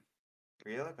back, Rehn.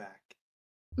 Reel it back.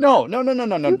 No.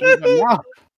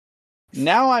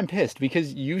 Now I'm pissed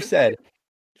because you said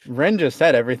Rehn just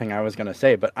said everything I was gonna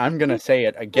say, but I'm gonna say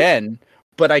it again.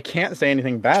 But I can't say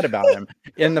anything bad about him.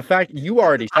 And the fact you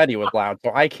already said he was loud,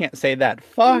 so I can't say that.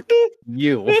 Fuck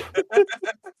you.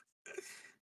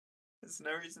 There's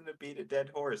no reason to beat a dead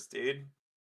horse, dude.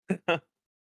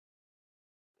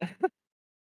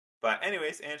 But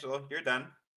anyways, Angelo, you're done.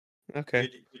 Okay.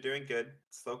 You're doing good.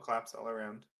 Slow claps all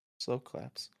around. Slow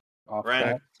claps.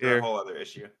 Rehn, it's a whole other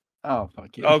issue. Oh,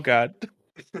 fuck you. Oh, God.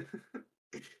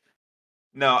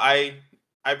 No, I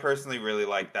personally really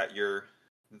like that you're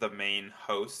the main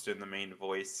host and the main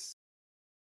voice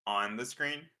on the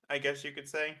screen, I guess you could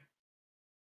say.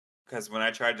 Because when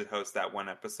I tried to host that one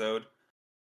episode,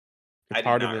 I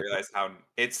did not realize how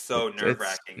it's so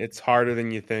nerve-wracking. It's harder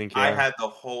than you think. Yeah. I had the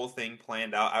whole thing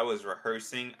planned out. I was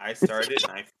rehearsing. I started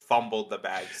and I fumbled the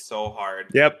bag so hard.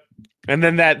 Yep. And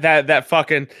then that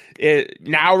fucking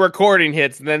now recording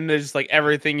hits, and then there's like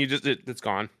everything you just it's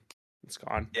gone. It's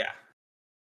gone. Yeah.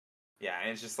 Yeah,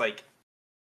 and it's just like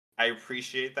I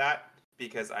appreciate that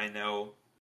because I know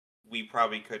we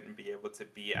probably couldn't be able to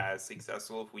be as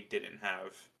successful if we didn't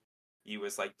have you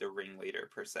as like the ringleader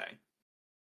per se.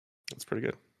 That's pretty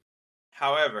good.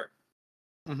 However,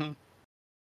 you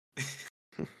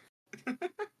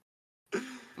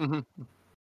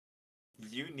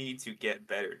need to get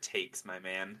better takes, my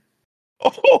man.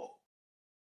 Oh,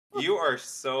 you are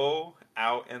so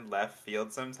out in left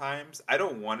field sometimes. I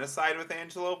don't want to side with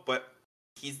Angelo, but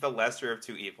he's the lesser of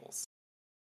two evils.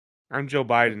 I'm Joe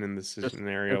Biden in this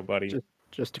scenario, buddy.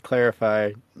 Just to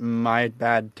clarify, my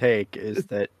bad take is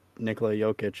that Nikola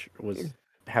Jokic was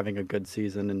having a good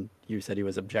season, and you said he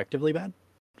was objectively bad.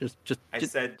 I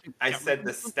said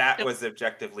the stat was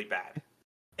objectively bad.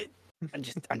 I'm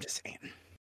just saying.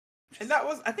 And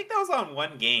I think that was on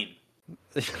one game.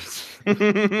 He said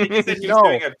he was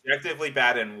doing objectively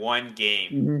bad in one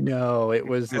game. No, it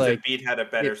was because like Embiid had a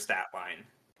better stat line.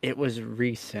 It was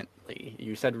recently.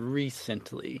 You said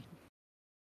recently.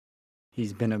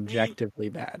 He's been objectively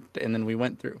bad, and then we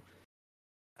went through.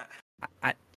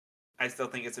 I still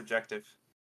think it's objective.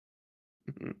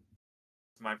 It's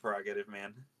my prerogative,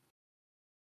 man.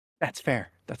 That's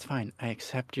fair. That's fine. I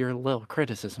accept your little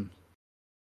criticism.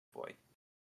 Boy.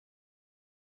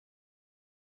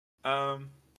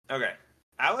 Okay.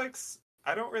 Alex,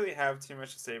 I don't really have too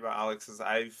much to say about Alex, as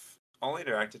I've only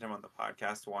directed him on the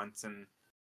podcast once, and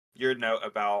your note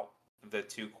about the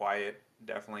too quiet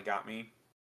definitely got me.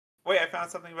 Wait, I found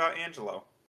something about Angelo.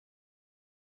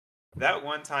 That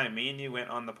one time me and you went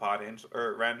on the pod,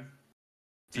 Rehn,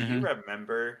 do you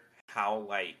remember how,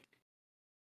 like,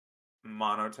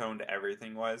 monotoned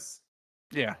everything was?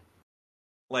 Yeah.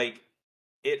 Like,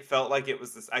 it felt like it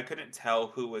was this. I couldn't tell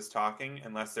who was talking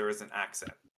unless there was an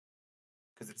accent,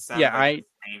 because it sounded like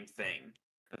the same thing.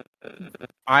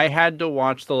 I had to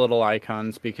watch the little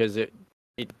icons because it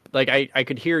like I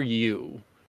could hear you,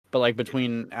 but like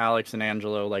between Alex and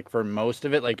Angelo, like for most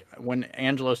of it, like when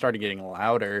Angelo started getting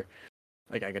louder,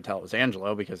 like I could tell it was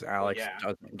Angelo because Alex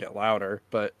doesn't get louder,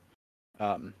 but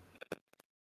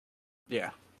yeah.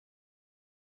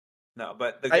 No,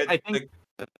 but I think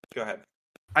go ahead.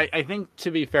 I think,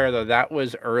 to be fair, though, that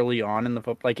was early on in the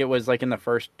football. Like, it was, like, in the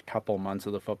first couple months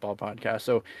of the football podcast.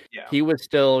 So, he was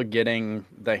still getting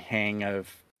the hang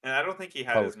of... And I don't think he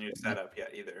had his new setup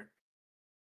yet, either.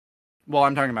 Well,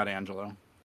 I'm talking about Angelo.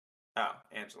 Oh,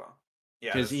 Angelo.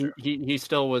 Yeah, because he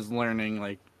still was learning,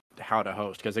 like, how to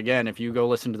host. Because, again, if you go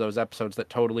listen to those episodes that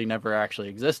totally never actually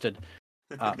existed,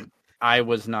 I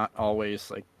was not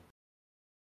always, like,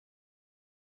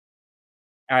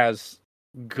 as...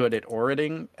 good at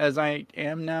orating as I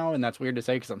am now, and that's weird to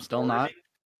say because I'm still not.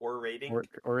 Orating?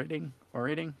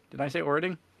 Orating? Did I say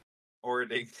orating?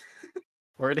 Orating.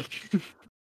 Orating.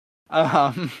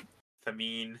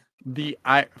 Famine.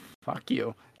 Fuck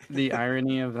you. The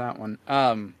irony of that one.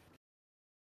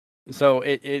 So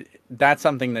that's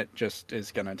something that just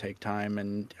is gonna take time,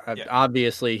 and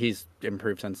obviously he's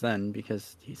improved since then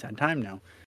because he's had time now.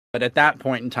 But at that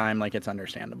point in time, like, it's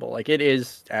understandable. Like, it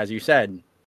is, as you said,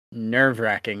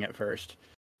 nerve-wracking at first.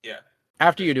 Yeah.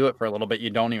 After you do it for a little bit, you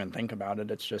don't even think about it.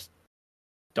 It's just,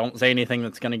 don't say anything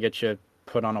that's going to get you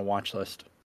put on a watch list.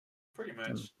 Pretty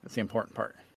much. That's the important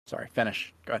part. Sorry,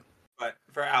 finish. Go ahead. But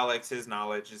for Alex, his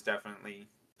knowledge is definitely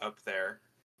up there.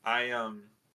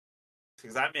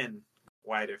 Because I'm in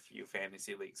quite a few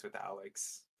fantasy leagues with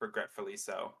Alex, regretfully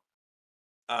so.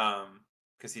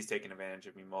 Because he's taken advantage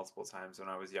of me multiple times when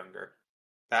I was younger.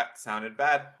 That sounded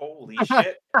bad. Holy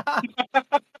shit.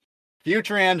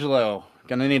 Future Angelo.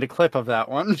 Gonna need a clip of that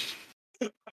one.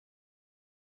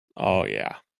 Oh,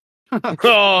 yeah.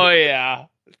 Oh, yeah.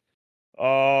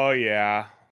 Oh, yeah.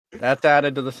 That's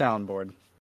added to the soundboard.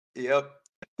 Yep.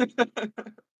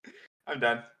 I'm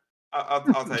done. I'll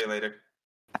tell you later.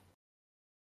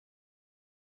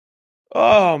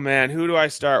 Oh, man. Who do I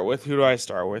start with? No,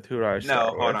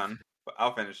 hold on.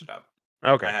 I'll finish it up.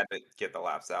 Okay. I had to get the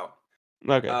laughs out.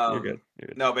 Okay, you're good.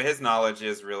 No, but his knowledge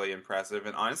is really impressive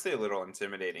and honestly a little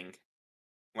intimidating.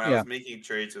 When I was making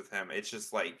trades with him, it's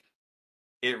just like,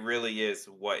 it really is,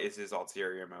 what is his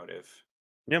ulterior motive?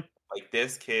 Yep. Like,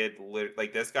 this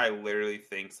guy literally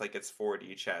thinks like it's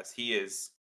 4D chess. He is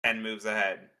 10 moves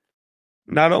ahead.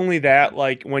 Not only that,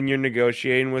 like, when you're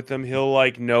negotiating with him, he'll,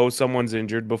 like, know someone's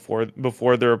injured before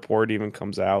the report even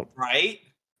comes out. Right?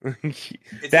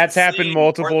 That's happened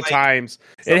multiple times.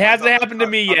 It hasn't happened to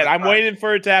me yet. I'm waiting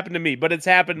for it to happen to me, but it's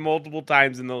happened multiple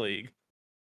times in the league.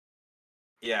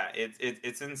 Yeah,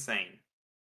 it's insane.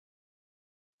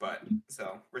 But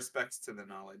so, respects to the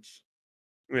knowledge.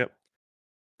 Yep.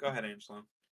 Go ahead, Angelo.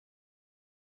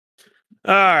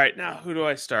 All right, now who do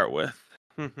I start with?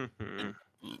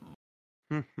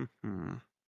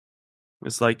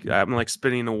 It's like I'm like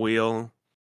spinning a wheel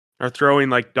or throwing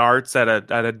like darts at a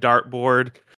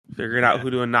dartboard. Figuring out who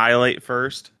to annihilate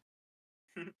first.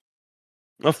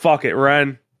 Oh, fuck it,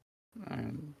 Rehn.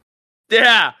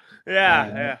 Yeah.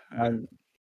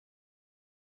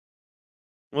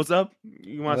 What's up?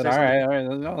 You want to say something? All right,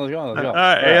 let's go. All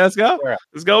right, let's go.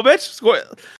 Let's go, bitch. Square.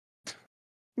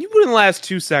 You wouldn't last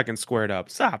 2 seconds squared up.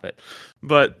 Stop it.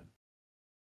 But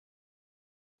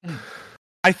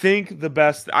I think the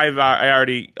best, I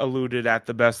already alluded at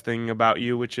the best thing about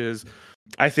you, which is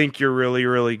I think you're really,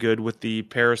 really good with the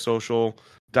parasocial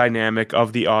dynamic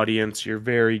of the audience. You're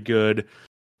very good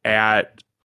at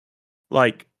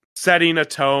like setting a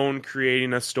tone,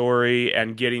 creating a story,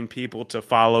 and getting people to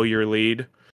follow your lead.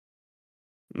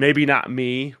 Maybe not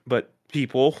me, but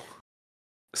people.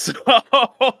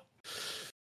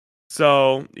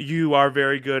 So you are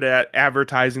very good at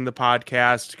advertising the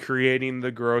podcast, creating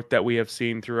the growth that we have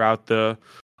seen throughout the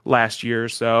last year or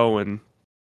so, and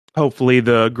hopefully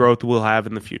the growth we'll have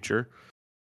in the future.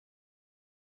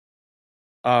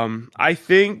 I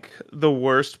think the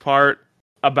worst part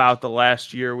about the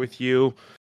last year with you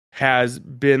has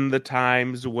been the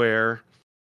times where,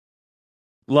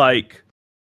 like,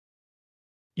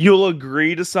 you'll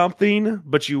agree to something,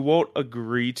 but you won't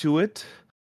agree to it.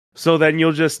 So then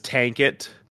you'll just tank it.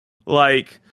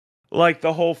 Like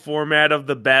the whole format of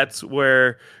the bets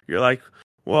where you're like,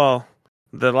 well,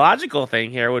 the logical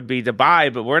thing here would be to buy,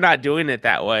 but we're not doing it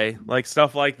that way. Like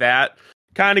stuff like that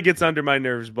kind of gets under my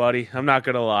nerves, buddy. I'm not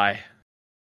going to lie.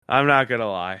 Under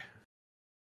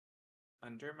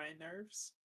my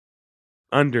nerves?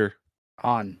 Under.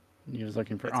 On. He was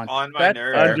looking for it's on. On my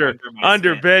nerves.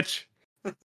 Under, bitch.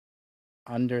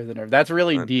 Under the nerve. That's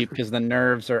really deep because the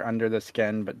nerves are under the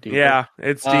skin, but deeper. Yeah,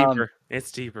 it's deeper.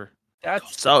 It's deeper.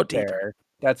 That's so fair. deeper.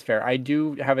 That's fair. I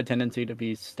do have a tendency to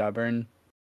be stubborn,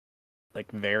 like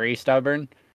very stubborn.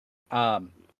 That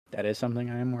is something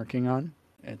I am working on.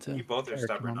 You both are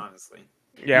stubborn, honestly.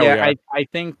 Yeah, I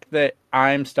think that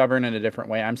I'm stubborn in a different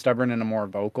way. I'm stubborn in a more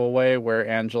vocal way, where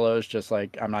Angelo is just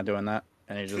like, I'm not doing that,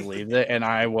 and he just leaves it, and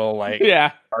I will like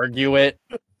argue it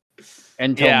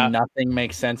until nothing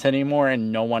makes sense anymore,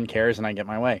 and no one cares, and I get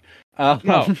my way.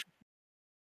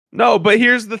 No, but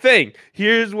here's the thing.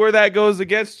 Here's where that goes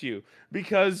against you.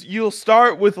 Because you'll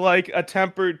start with like a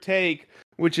tempered take,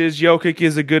 which is Jokic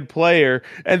is a good player,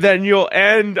 and then you'll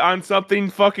end on something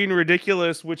fucking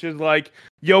ridiculous, which is like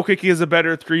Jokic is a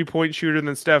better 3-point shooter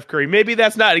than Steph Curry. Maybe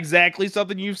that's not exactly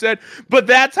something you've said, but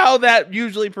that's how that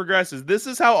usually progresses. This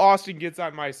is how Austin gets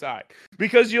on my side.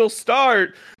 Because you'll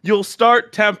start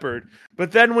tempered,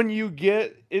 but then when you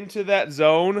get into that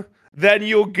zone, then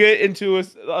you'll get into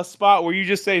a spot where you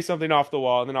just say something off the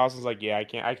wall, and then Austin's like, "Yeah, I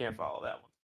can't follow that one."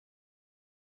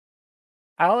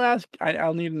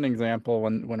 I'll need an example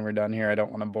when we're done here. I don't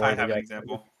want to bore. I have an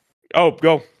example. Oh,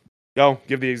 go,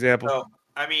 give the example. So,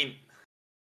 I mean,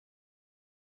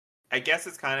 I guess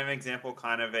it's kind of an example,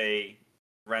 kind of a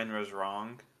Rehn was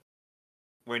wrong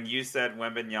when you said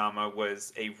Wembanyama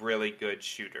was a really good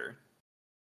shooter.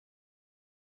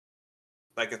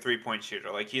 Like a 3-point shooter.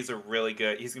 Like he's going to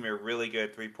be a really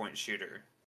good 3-point shooter.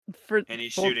 And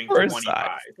he's shooting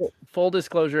 25. Full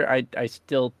disclosure, I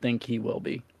still think he will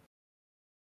be.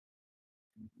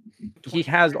 He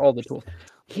has all the tools.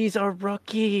 He's a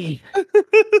rookie.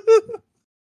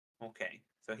 Okay.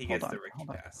 So he gets the rookie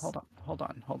pass. Hold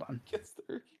on. Gets the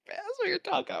rookie pass? What you're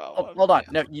talking about? Hold on.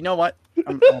 No, you know what?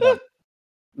 Hold on.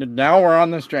 Now we're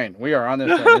on this train. We are on this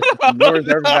train. This is no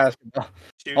reserve basketball.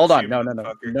 Hold on. No.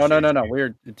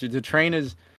 The train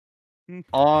is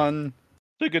on.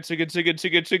 Choo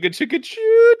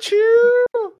choo.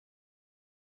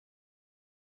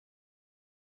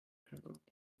 What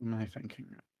am I thinking?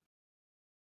 No.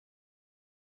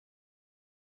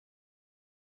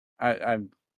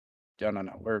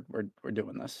 We're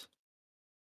doing this.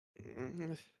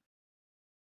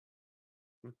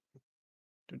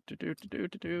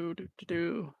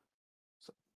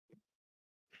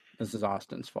 This is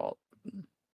Austin's fault.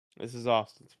 This is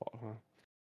Austin's fault, huh?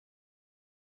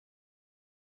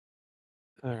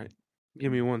 All right.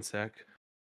 Give me 1 sec.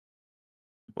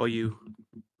 While you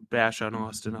bash on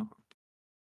Austin.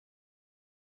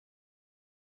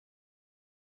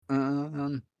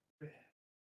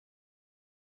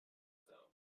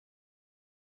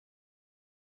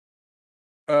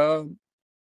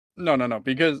 No,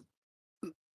 because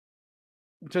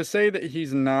to say that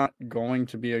he's not going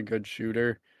to be a good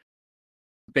shooter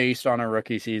based on a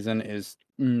rookie season is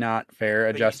not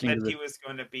fair. But you said he was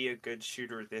going to be a good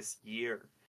shooter this year.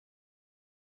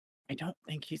 I don't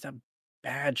think he's a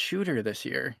bad shooter this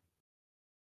year.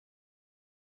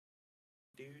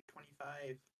 Dude,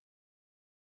 25.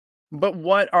 But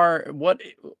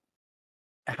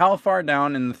how far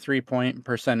down in the 3-point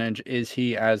percentage is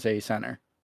he as a center?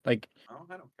 Like, oh,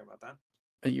 I don't care about that.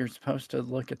 You're supposed to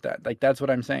look at that. Like, that's what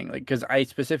I'm saying. Like, because I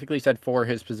specifically said for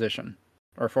his position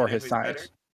or for his size.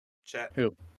 Chet.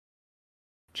 Who?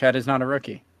 Chet is not a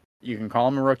rookie. You can call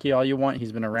him a rookie all you want.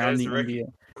 He's been around the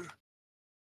NBA.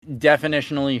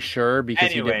 definitionally sure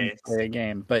because he didn't play a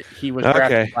game, but he was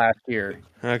drafted last year.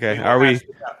 Okay,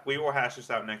 we will hash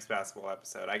this out next basketball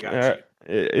episode. I got you.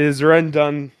 Is Rehn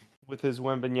done with his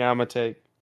Wembanyama take?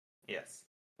 Yes.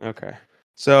 Okay.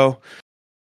 So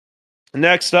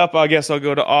next up, I guess I'll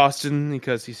go to Austin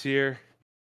because he's here.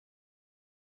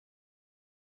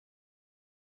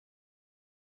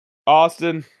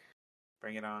 Austin,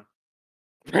 bring it on.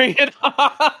 Bring it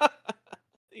on.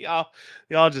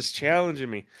 y'all just challenging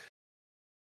me.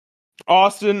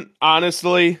 Austin,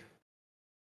 honestly,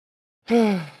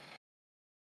 this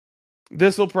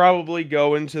will probably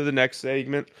go into the next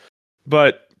segment,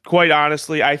 but quite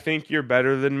honestly, I think you're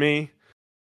better than me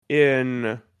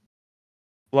in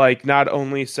like not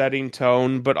only setting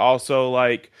tone, but also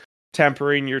like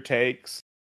tempering your takes.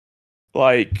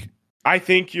 Like, I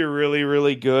think you're really,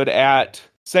 really good at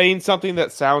saying something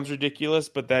that sounds ridiculous,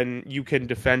 but then you can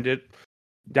defend it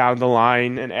down the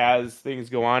line and as things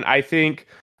go on. I think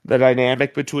the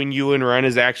dynamic between you and Rehn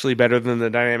is actually better than the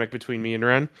dynamic between me and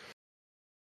Rehn.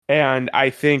 And I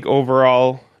think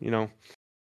overall,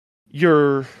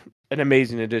 you're an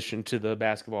amazing addition to the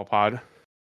basketball pod.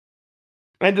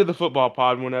 And to the football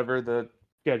pod whenever the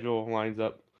schedule lines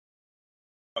up.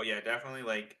 Oh, yeah, definitely,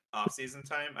 like, off-season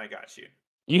time, I got you.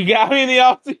 You got me in the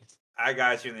off-season? I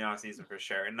got you in the off-season for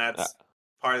sure. And that's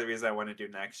part of the reason I want to do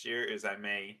next year is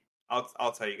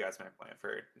I'll tell you guys my plan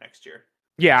for next year.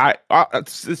 Yeah, it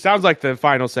sounds like the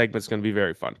final segment's going to be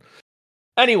very fun.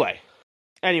 Anyway,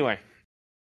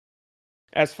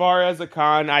 as far as a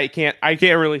con, I can't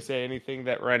really say anything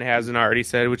that Rehn hasn't already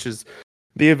said, which is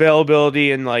the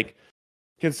availability and like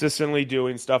consistently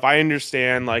doing stuff. I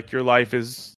understand like your life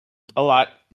is a lot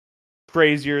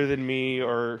crazier than me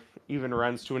or even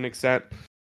Rehn's to an extent,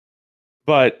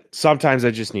 but sometimes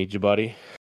I just need you, buddy.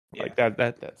 Yeah. Like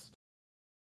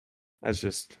that's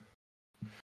just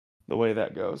the way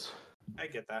that goes. I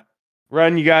get that.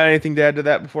 Rehn, you got anything to add to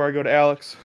that before I go to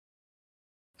Alex?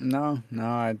 No,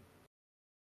 I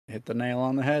hit the nail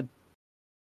on the head.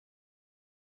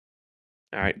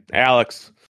 All right,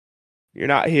 Alex, you're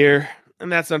not here,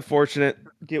 and that's unfortunate.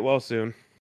 Get well soon.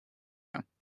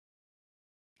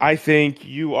 I think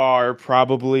you are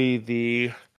probably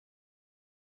the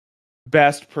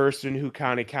best person who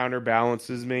kind of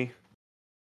counterbalances me.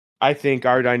 I think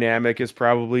our dynamic is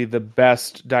probably the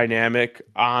best dynamic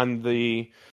on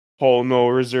the whole no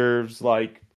reserves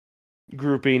like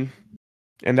grouping.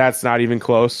 And that's not even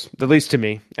close, at least to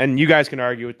me. And you guys can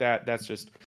argue with that. That's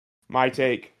just my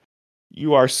take.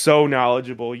 You are so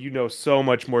knowledgeable. You know so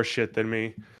much more shit than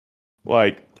me.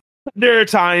 Like, there are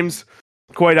times,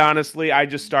 quite honestly, I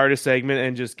just start a segment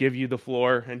and just give you the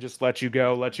floor and just let you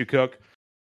go, let you cook.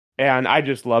 And I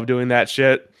just love doing that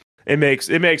shit. It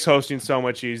makes hosting so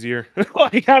much easier.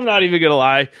 Like, I'm not even gonna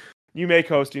lie. You make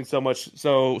hosting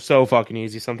so fucking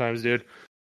easy sometimes, dude.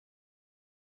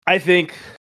 I think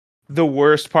the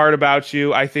worst part about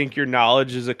you, I think your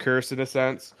knowledge is a curse in a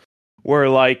sense. Where,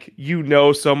 like, you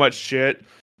know so much shit,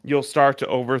 you'll start to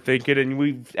overthink it. And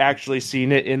we've actually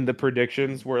seen it in the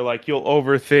predictions where, like, you'll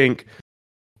overthink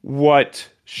what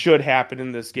should happen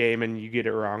in this game and you get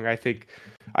it wrong. I think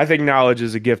knowledge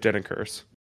is a gift and a curse.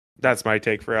 That's my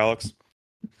take for Alex.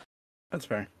 That's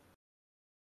fair.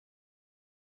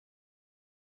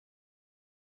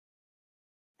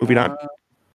 Moving on.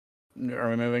 Are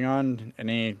we moving on?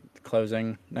 Any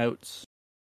closing notes?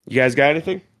 You guys got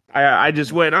anything? I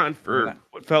just went on for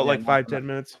what felt like 5-10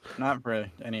 minutes. Not for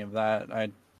any of that.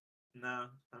 No,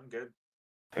 I'm good.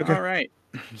 Okay. All right.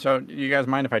 So, do you guys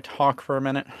mind if I talk for a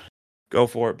minute? Go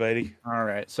for it, buddy. All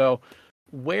right. So,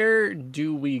 where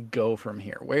do we go from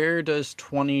here? Where does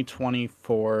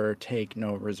 2024 take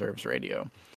No Reserves Radio?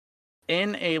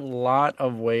 In a lot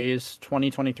of ways,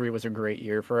 2023 was a great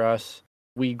year for us.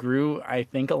 We grew, I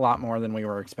think, a lot more than we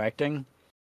were expecting.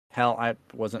 Hell, I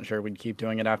wasn't sure we'd keep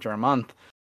doing it after a month.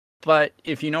 But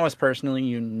if you know us personally,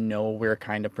 you know we're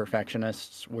kind of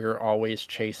perfectionists. We're always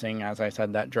chasing, as I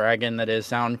said, that dragon that is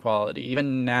sound quality.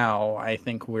 Even now, I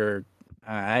think we're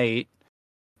all right.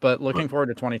 But looking forward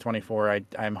to 2024,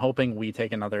 I'm hoping we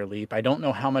take another leap. I don't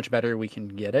know how much better we can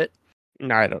get it.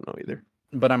 No, I don't know either.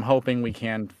 But I'm hoping we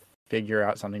can figure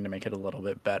out something to make it a little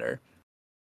bit better.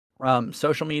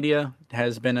 Social media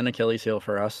has been an Achilles heel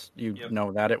for us. You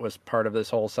know that. It was part of this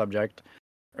whole subject,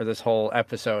 or this whole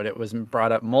episode. It was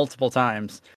brought up multiple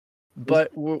times.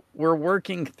 But we're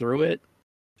working through it.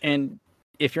 And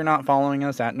if you're not following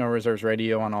us at No Reserves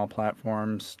Radio on all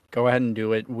platforms, go ahead and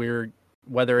do it.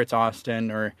 Whether it's Austin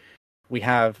or we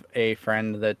have a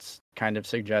friend that's kind of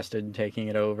suggested taking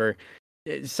it over,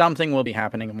 something will be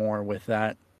happening more with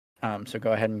that. So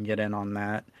go ahead and get in on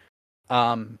that.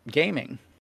 Gaming.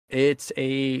 It's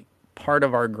a part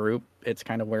of our group. It's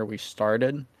kind of where we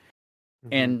started.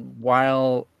 Mm-hmm. And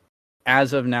while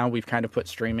as of now we've kind of put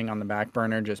streaming on the back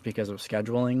burner just because of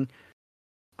scheduling,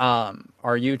 our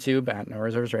YouTube at No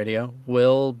Reserves Radio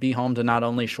will be home to not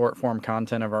only short form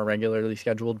content of our regularly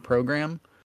scheduled program,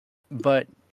 but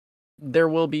there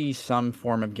will be some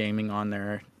form of gaming on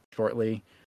there shortly.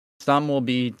 Some will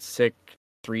be sick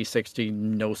 360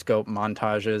 no-scope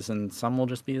montages, and some will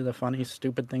just be the funny,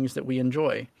 stupid things that we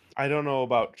enjoy. I don't know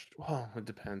about... Well, it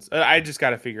depends. I just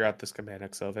got to figure out the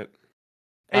schematics of it.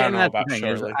 I don't know about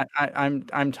shortly.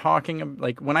 I'm talking,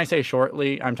 like, when I say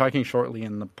shortly, I'm talking shortly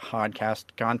in the podcast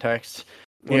context.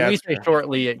 When we say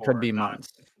shortly, it could be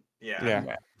months.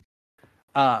 Yeah.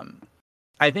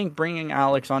 I think bringing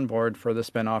Alex on board for the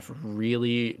spinoff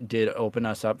really did open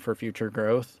us up for future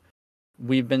growth.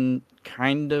 We've been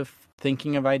kind of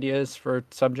thinking of ideas for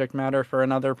subject matter for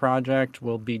another project.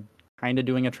 We'll be kind of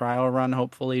doing a trial run,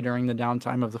 hopefully, during the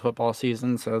downtime of the football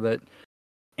season so that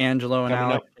Angelo and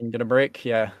Alex can get a break.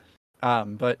 Yeah.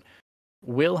 But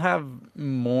we'll have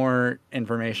more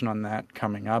information on that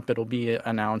coming up. It'll be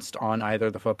announced on either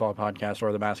the football podcast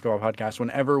or the basketball podcast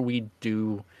whenever we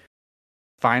do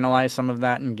finalize some of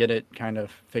that and get it kind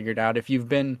of figured out. If you've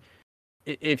been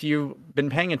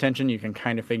paying attention, you can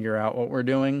kind of figure out what we're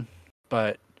doing,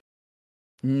 but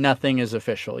nothing is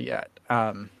official yet.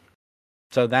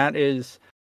 So that is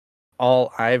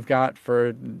all I've got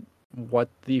for what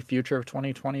the future of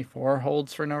 2024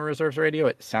 holds for No Reserves Radio.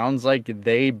 It sounds like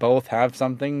they both have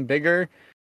something bigger.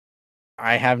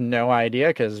 I have no idea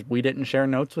because we didn't share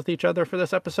notes with each other for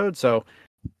this episode, so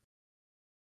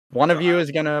one of you is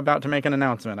about to make an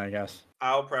announcement, I guess.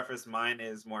 I'll preface mine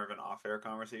is more of an off-air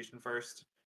conversation first.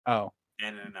 Oh.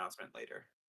 And an announcement later.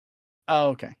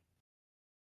 Oh, okay.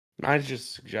 Mine's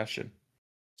just suggestion.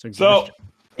 So,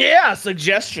 yeah,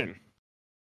 suggestion.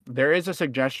 There is a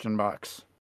suggestion box.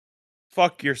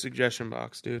 Fuck your suggestion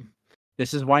box, dude.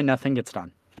 This is why nothing gets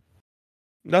done.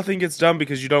 Nothing gets done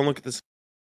because you don't look at this.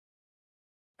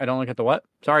 I don't look at the what?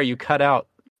 Sorry, you cut out.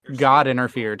 God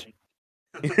interfered.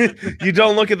 You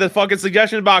don't look at the fucking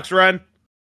suggestion box, Rehn.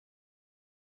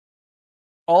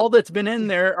 All that's been in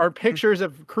there are pictures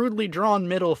of crudely drawn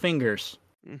middle fingers.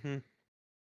 Mm-hmm.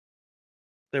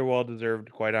 They're well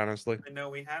deserved, quite honestly. I know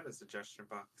we had a suggestion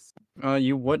box.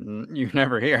 You wouldn't. You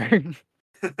never hear.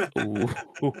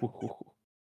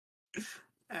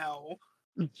 Ow.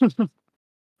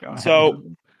 So,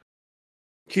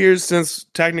 since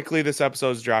technically this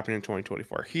episode is dropping in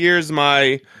 2024, here's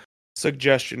my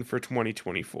suggestion for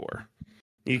 2024.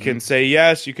 You can say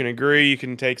yes, you can agree, you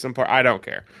can take some part. I don't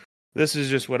care. This is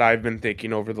just what I've been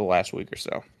thinking over the last week or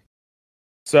so.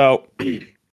 So,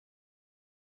 it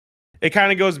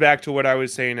kind of goes back to what I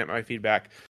was saying at my feedback.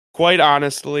 Quite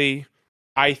honestly,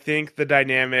 I think the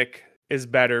dynamic is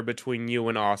better between you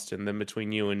and Austin than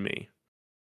between you and me.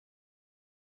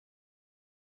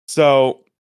 So,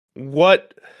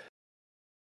 what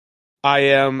I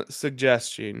am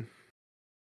suggesting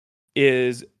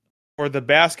is for the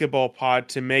basketball pod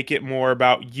to make it more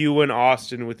about you and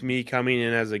Austin with me coming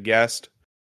in as a guest.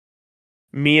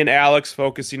 Me and Alex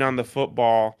focusing on the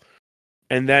football.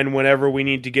 And then whenever we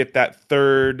need to get that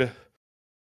third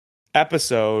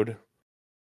episode,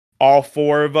 all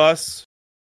four of us,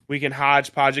 we can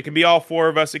hodgepodge. It can be all four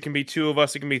of us. It can be two of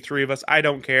us. It can be three of us. I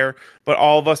don't care. But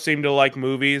all of us seem to like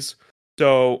movies.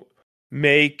 So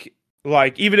make,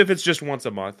 like, even if it's just once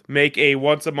a month, make a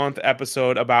once a month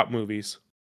episode about movies.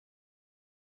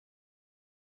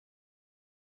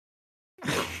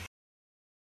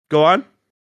 Go on.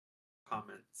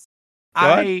 Comments.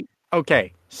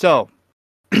 Okay, so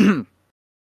I'm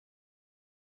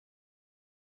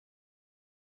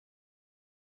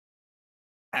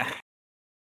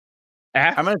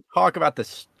going to talk about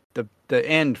the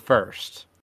end first.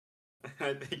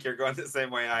 I think you're going the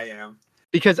same way I am.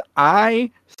 Because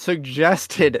I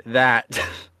suggested that.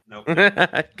 Nope.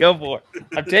 Go for it.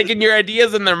 I'm taking your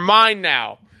ideas and they're mine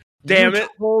now. Damn it. You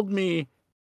told me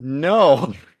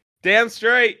no. Damn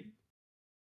straight.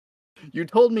 You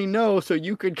told me no so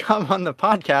you could come on the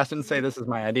podcast and say this is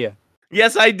my idea.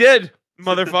 Yes, I did,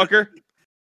 motherfucker.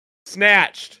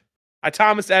 Snatched. I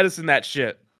Thomas Edison that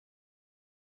shit.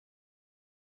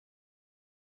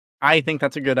 I think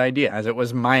that's a good idea, as it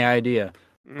was my idea.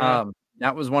 Mm.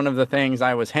 That was one of the things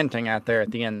I was hinting at there at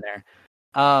the end there.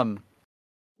 No,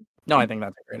 I think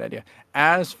that's a great idea.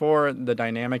 As for the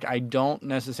dynamic, I don't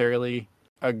necessarily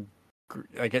agree.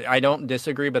 Like, I don't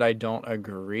disagree, but I don't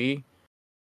agree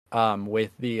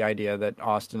with the idea that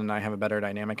Austin and I have a better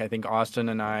dynamic. I think Austin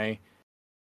and I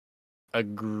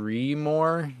agree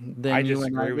more than I you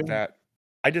and I disagree with do. that.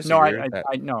 I disagree with that.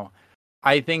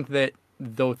 I think that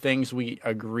the things we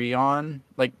agree on,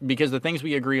 like, because the things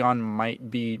we agree on might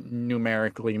be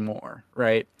numerically more,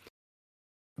 right?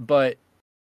 But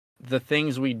the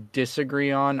things we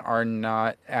disagree on are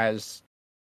not as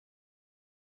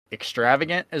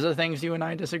extravagant as the things you and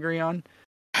I disagree on.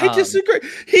 I disagree.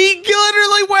 He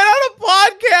literally went on a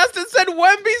podcast and said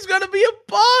Wemby's going to be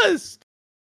a bust.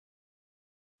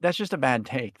 That's just a bad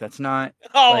take. That's not.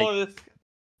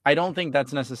 I don't think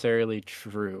that's necessarily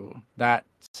true. That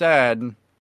said,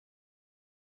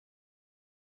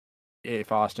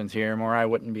 if Austin's here more, I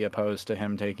wouldn't be opposed to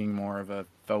him taking more of a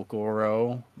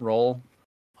vocal role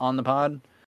on the pod.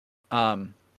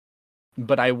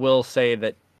 But I will say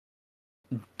that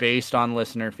based on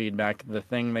listener feedback, the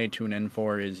thing they tune in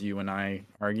for is you and I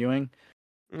arguing.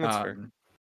 That's fair.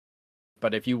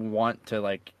 But if you want to,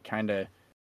 like, kind of,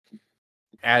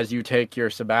 as you take your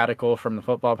sabbatical from the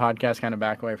football podcast, kind of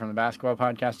back away from the basketball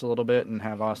podcast a little bit and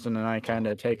have Austin and I kind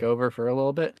of take over for a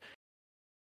little bit,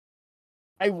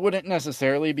 I wouldn't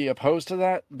necessarily be opposed to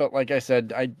that. But like I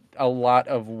said, a lot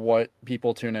of what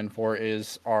people tune in for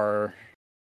is our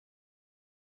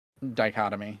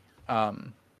dichotomy.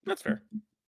 That's fair.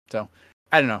 So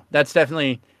I don't know. That's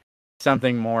definitely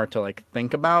something more to, like,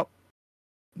 think about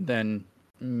than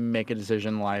make a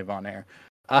decision live on air.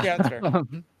 Yeah, that's fair.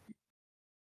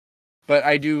 But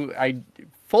I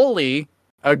fully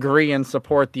agree and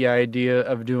support the idea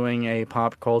of doing a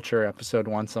pop culture episode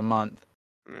once a month.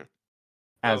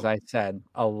 As I said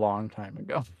a long time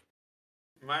ago.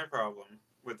 My problem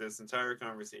with this entire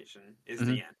conversation is the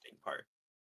ending part.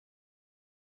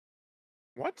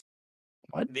 What?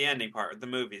 The ending part, the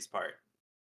movies part.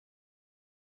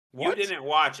 What? You didn't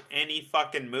watch any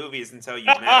fucking movies until you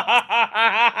met us.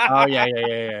 Oh,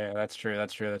 yeah. That's true.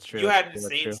 You hadn't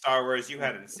seen Star Wars. You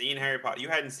hadn't seen Harry Potter. You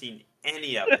hadn't seen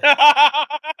any of it.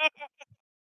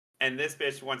 And this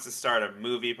bitch wants to start a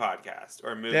movie podcast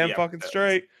or movie. Damn fucking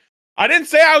straight. I didn't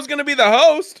say I was going to be the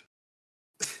host.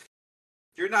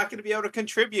 You're not going to be able to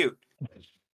contribute.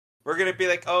 We're going to be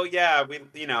like, oh yeah,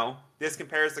 this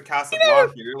compares to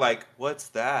Casablanca. You're like, what's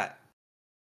that?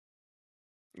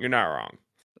 You're not wrong.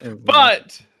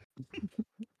 But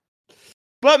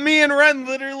me and Rehn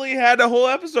literally had a whole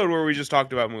episode where we just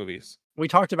talked about movies. We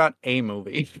talked about a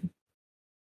movie.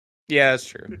 Yeah, that's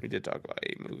true. We did talk about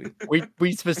a movie.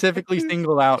 We specifically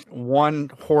singled out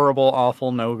one horrible,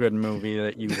 awful, no good movie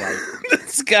that you like.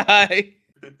 This guy.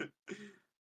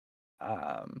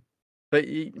 But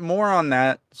more on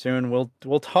that soon.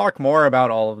 We'll talk more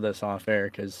about all of this off air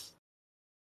because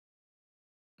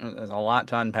there's a lot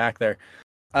to unpack there.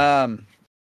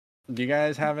 Do you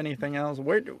guys have anything else?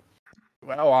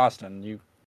 Austin,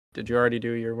 did you already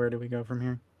do your where do we go from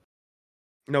here?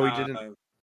 No, we didn't.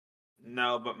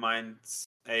 No, but mine's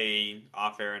a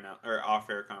off-air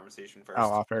conversation first.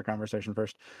 Oh, off-air conversation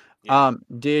first. Yeah.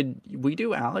 Did we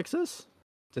do Alex's?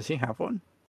 Does he have one?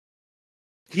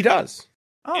 He does.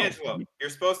 Oh, Angelo,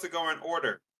 you're supposed to go in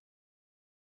order.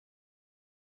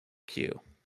 Q.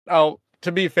 Oh,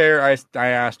 to be fair, I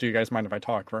asked, do you guys mind if I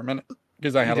talk for a minute?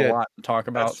 Because I had a lot to talk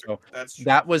about. That's true.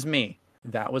 That was me.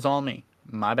 That was all me.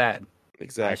 My bad.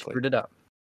 Exactly. I screwed it up.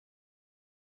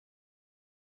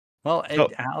 Well,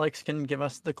 Alex can give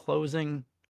us the closing.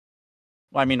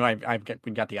 Well, I mean, we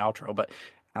got the outro, but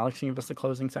Alex can give us the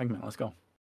closing segment. Let's go.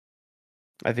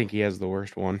 I think he has the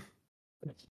worst one.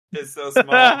 It's so small.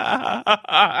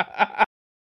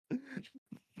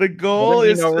 The goal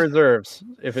is no reserves.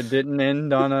 If it didn't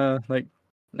end on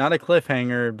not a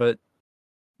cliffhanger, but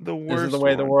the worst. This is the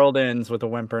way the world ends, with a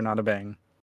whimper, not a bang.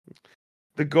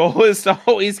 The goal is to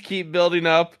always keep building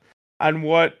up on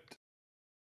what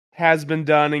has been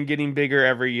done and getting bigger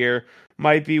every year.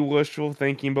 Might be wishful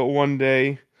thinking, but one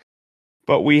day.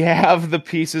 But we have the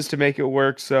pieces to make it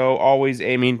work, so always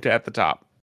aiming at the top.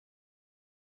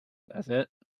 That's it?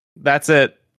 That's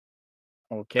it.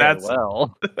 Okay,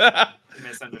 well.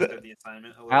 Misunderstood the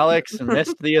assignment a little. Alex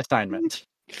missed the assignment.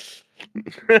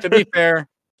 To be fair,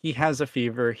 he has a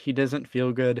fever. He doesn't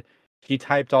feel good. He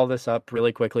typed all this up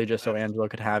really quickly just so Angelo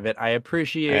could have it. I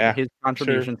appreciate his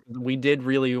contributions. Sure. We did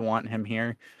really want him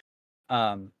here.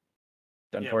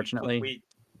 Unfortunately, we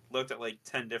looked at like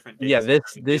 10 different days. Yeah,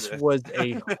 this was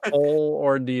a whole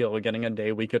ordeal getting a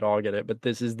day we could all get it, but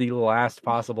this is the last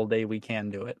possible day we can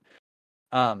do it.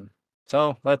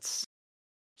 So let's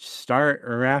start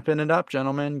wrapping it up,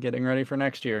 gentlemen. Getting ready for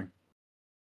next year.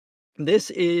 This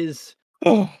is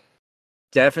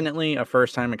definitely a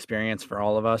first-time experience for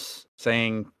all of us,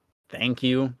 saying thank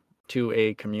you to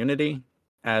a community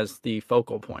as the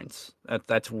focal points.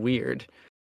 That's weird.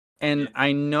 And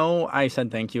I know I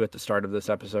said thank you at the start of this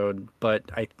episode, but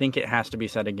I think it has to be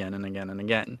said again and again and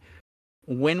again.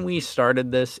 when we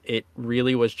started this, it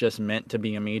really was just meant to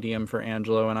be a medium for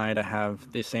Angelo and I to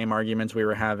have the same arguments we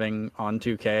were having on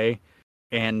 2K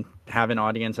and have an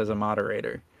audience as a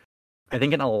moderator. I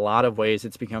think in a lot of ways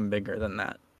it's become bigger than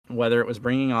that. Whether it was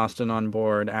bringing Austin on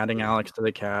board, adding Alex to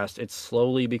the cast, it's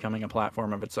slowly becoming a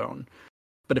platform of its own.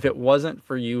 But if it wasn't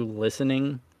for you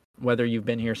listening, whether you've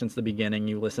been here since the beginning,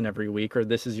 you listen every week, or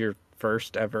this is your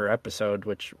first ever episode,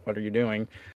 which, what are you doing?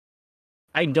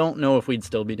 I don't know if we'd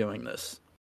still be doing this.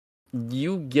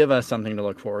 You give us something to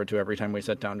look forward to every time we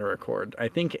sit down to record. I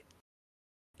think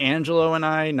Angelo and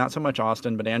I, not so much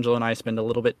Austin, but Angelo and I spend a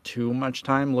little bit too much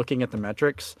time looking at the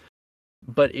metrics,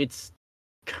 but it's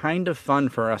kind of fun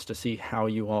for us to see how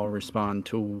you all respond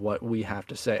to what we have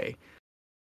to say.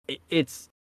 It's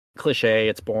cliche,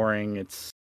 it's boring,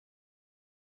 it's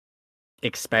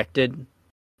expected,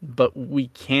 but we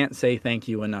can't say thank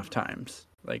you enough times.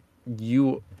 Like,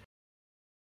 you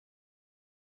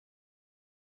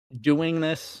doing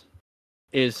this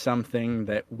is something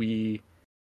that we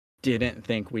didn't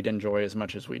think we'd enjoy as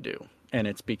much as we do. And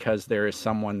it's because there is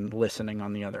someone listening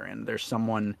on the other end. There's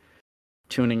someone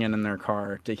tuning in their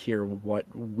car to hear what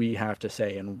we have to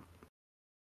say. And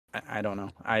I don't know.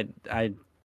 I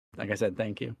like I said,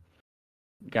 thank you.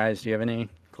 Guys, do you have any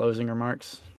closing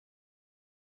remarks?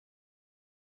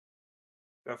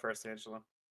 Go first, Angelo.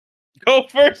 Go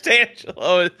first,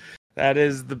 Angelo. That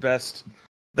is the best.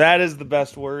 That is the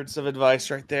best words of advice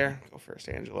right there. Go first,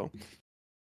 Angelo.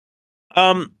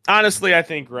 Honestly, I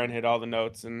think Rehn hit all the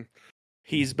notes, and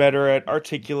he's better at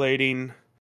articulating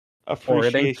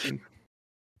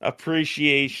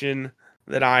appreciation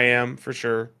than I am, for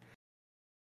sure.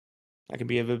 I can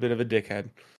be a bit of a dickhead.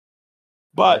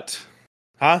 But,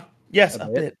 huh? Yes, a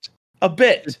bit. A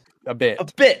bit. A bit. A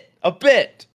bit. A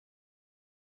bit.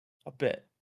 A bit.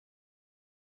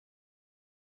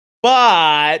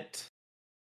 But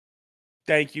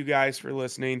thank you guys for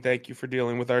listening. Thank you for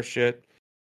dealing with our shit.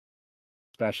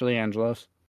 Especially Angelo's.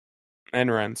 And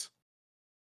Rehn's.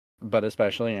 But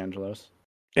especially Angelo's.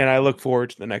 And I look forward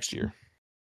to the next year.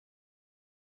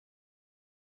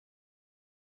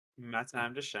 My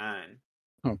time to shine.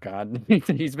 Oh, God.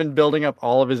 He's been building up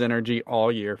all of his energy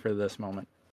all year for this moment.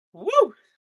 Woo!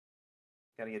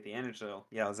 Gotta get the Angelo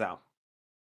yells out.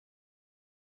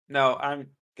 No, I'm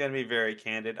gonna be very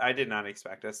candid. I did not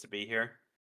expect us to be here.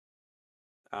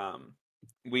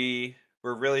 We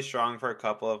were really strong for a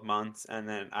couple of months, and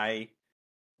then I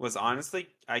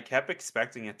kept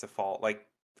expecting it to fall. Like,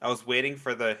 I was waiting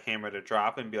for the hammer to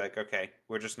drop and be like, okay,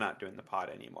 we're just not doing the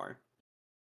pod anymore.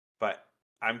 But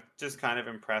I'm just kind of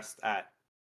impressed at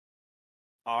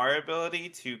our ability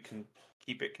to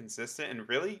keep it consistent, and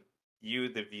really, you,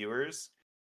 the viewers,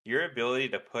 your ability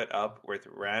to put up with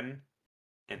Rehn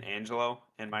and Angelo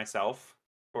and myself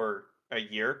for a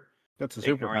year. That's a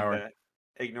superpower.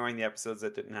 Ignoring the episodes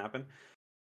that didn't happen.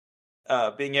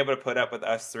 Being able to put up with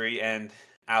us three and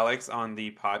Alex on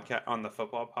the podcast, on the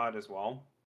football pod as well.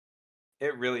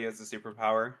 It really is a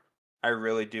superpower. I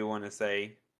really do want to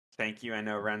say thank you. I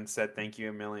know Rehn said thank you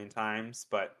a million times,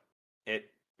 but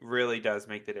it really does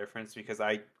make the difference, because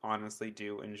I honestly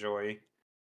do enjoy,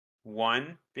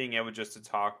 one, being able just to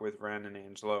talk with Rehn and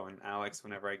Angelo and Alex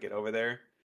whenever I get over there.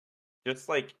 Just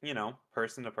like,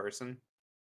 person to person.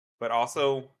 But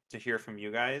also to hear from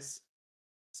you guys.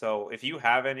 So if you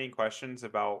have any questions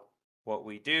about what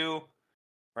we do,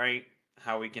 right,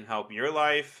 how we can help your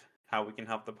life, how we can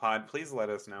help the pod, please let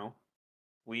us know.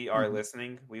 We are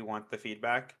listening. We want the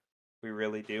feedback. We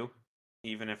really do.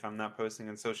 Even if I'm not posting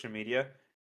on social media,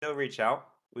 still reach out.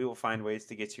 We will find ways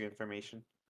to get you information.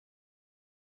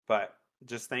 But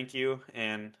just thank you,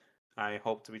 and I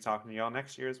hope to be talking to y'all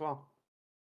next year as well.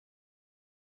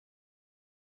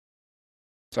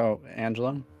 So,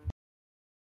 Angelo?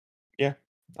 Yeah,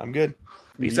 I'm good.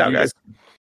 Peace out, guys.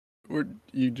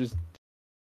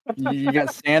 You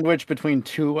got sandwiched between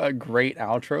two great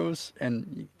outros,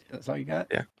 and that's all you got?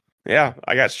 Yeah,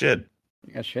 I got shit.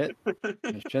 You got shit?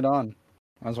 Got shit on.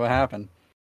 That's what happened.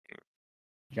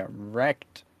 You got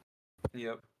wrecked.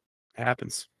 Yep. It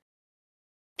happens.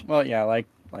 Well, yeah, like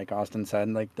Austin said,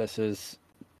 like, this is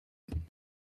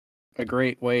a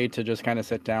great way to just kind of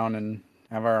sit down and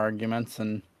have our arguments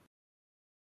and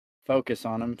focus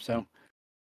on them. So,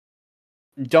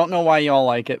 don't know why y'all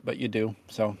like it, but you do.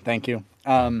 So, thank you.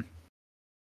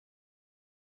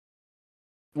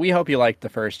 We hope you liked the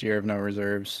first year of No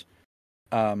Reserves.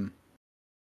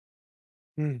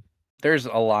 There's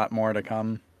a lot more to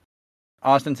come.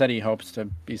 Austin said he hopes to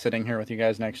be sitting here with you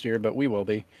guys next year, but we will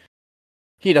be.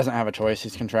 He doesn't have a choice.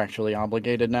 He's contractually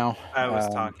obligated now. I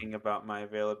was talking about my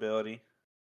availability.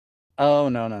 Oh,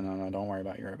 no. Don't worry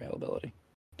about your availability.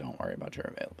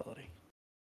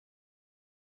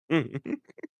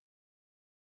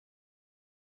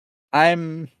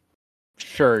 I'm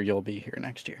sure you'll be here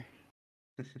next year.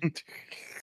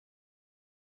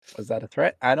 Was that a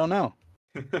threat? I don't know.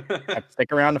 Have to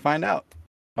stick around to find out.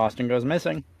 Austin goes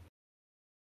missing.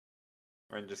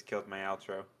 Ren just killed my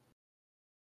outro.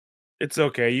 It's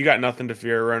okay. You got nothing to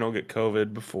fear. Ren will get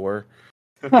COVID before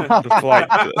the flight.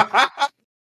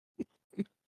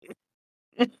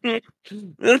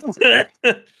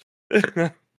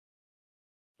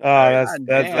 That's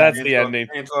the ending.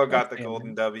 Angelo got the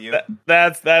golden W.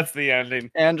 That's the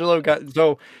ending. Angelo got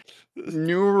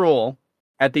new rule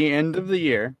at the end of the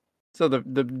year. So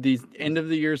the end of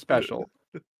the year special,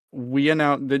 we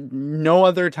announce that no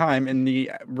other time in the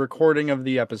recording of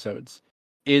the episodes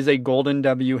is a golden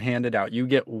W handed out. You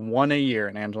get one a year,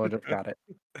 and Angelo just got it.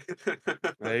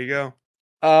 There you go.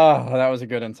 Oh, that was a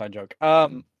good inside joke.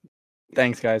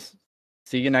 Thanks, guys.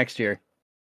 See you next year.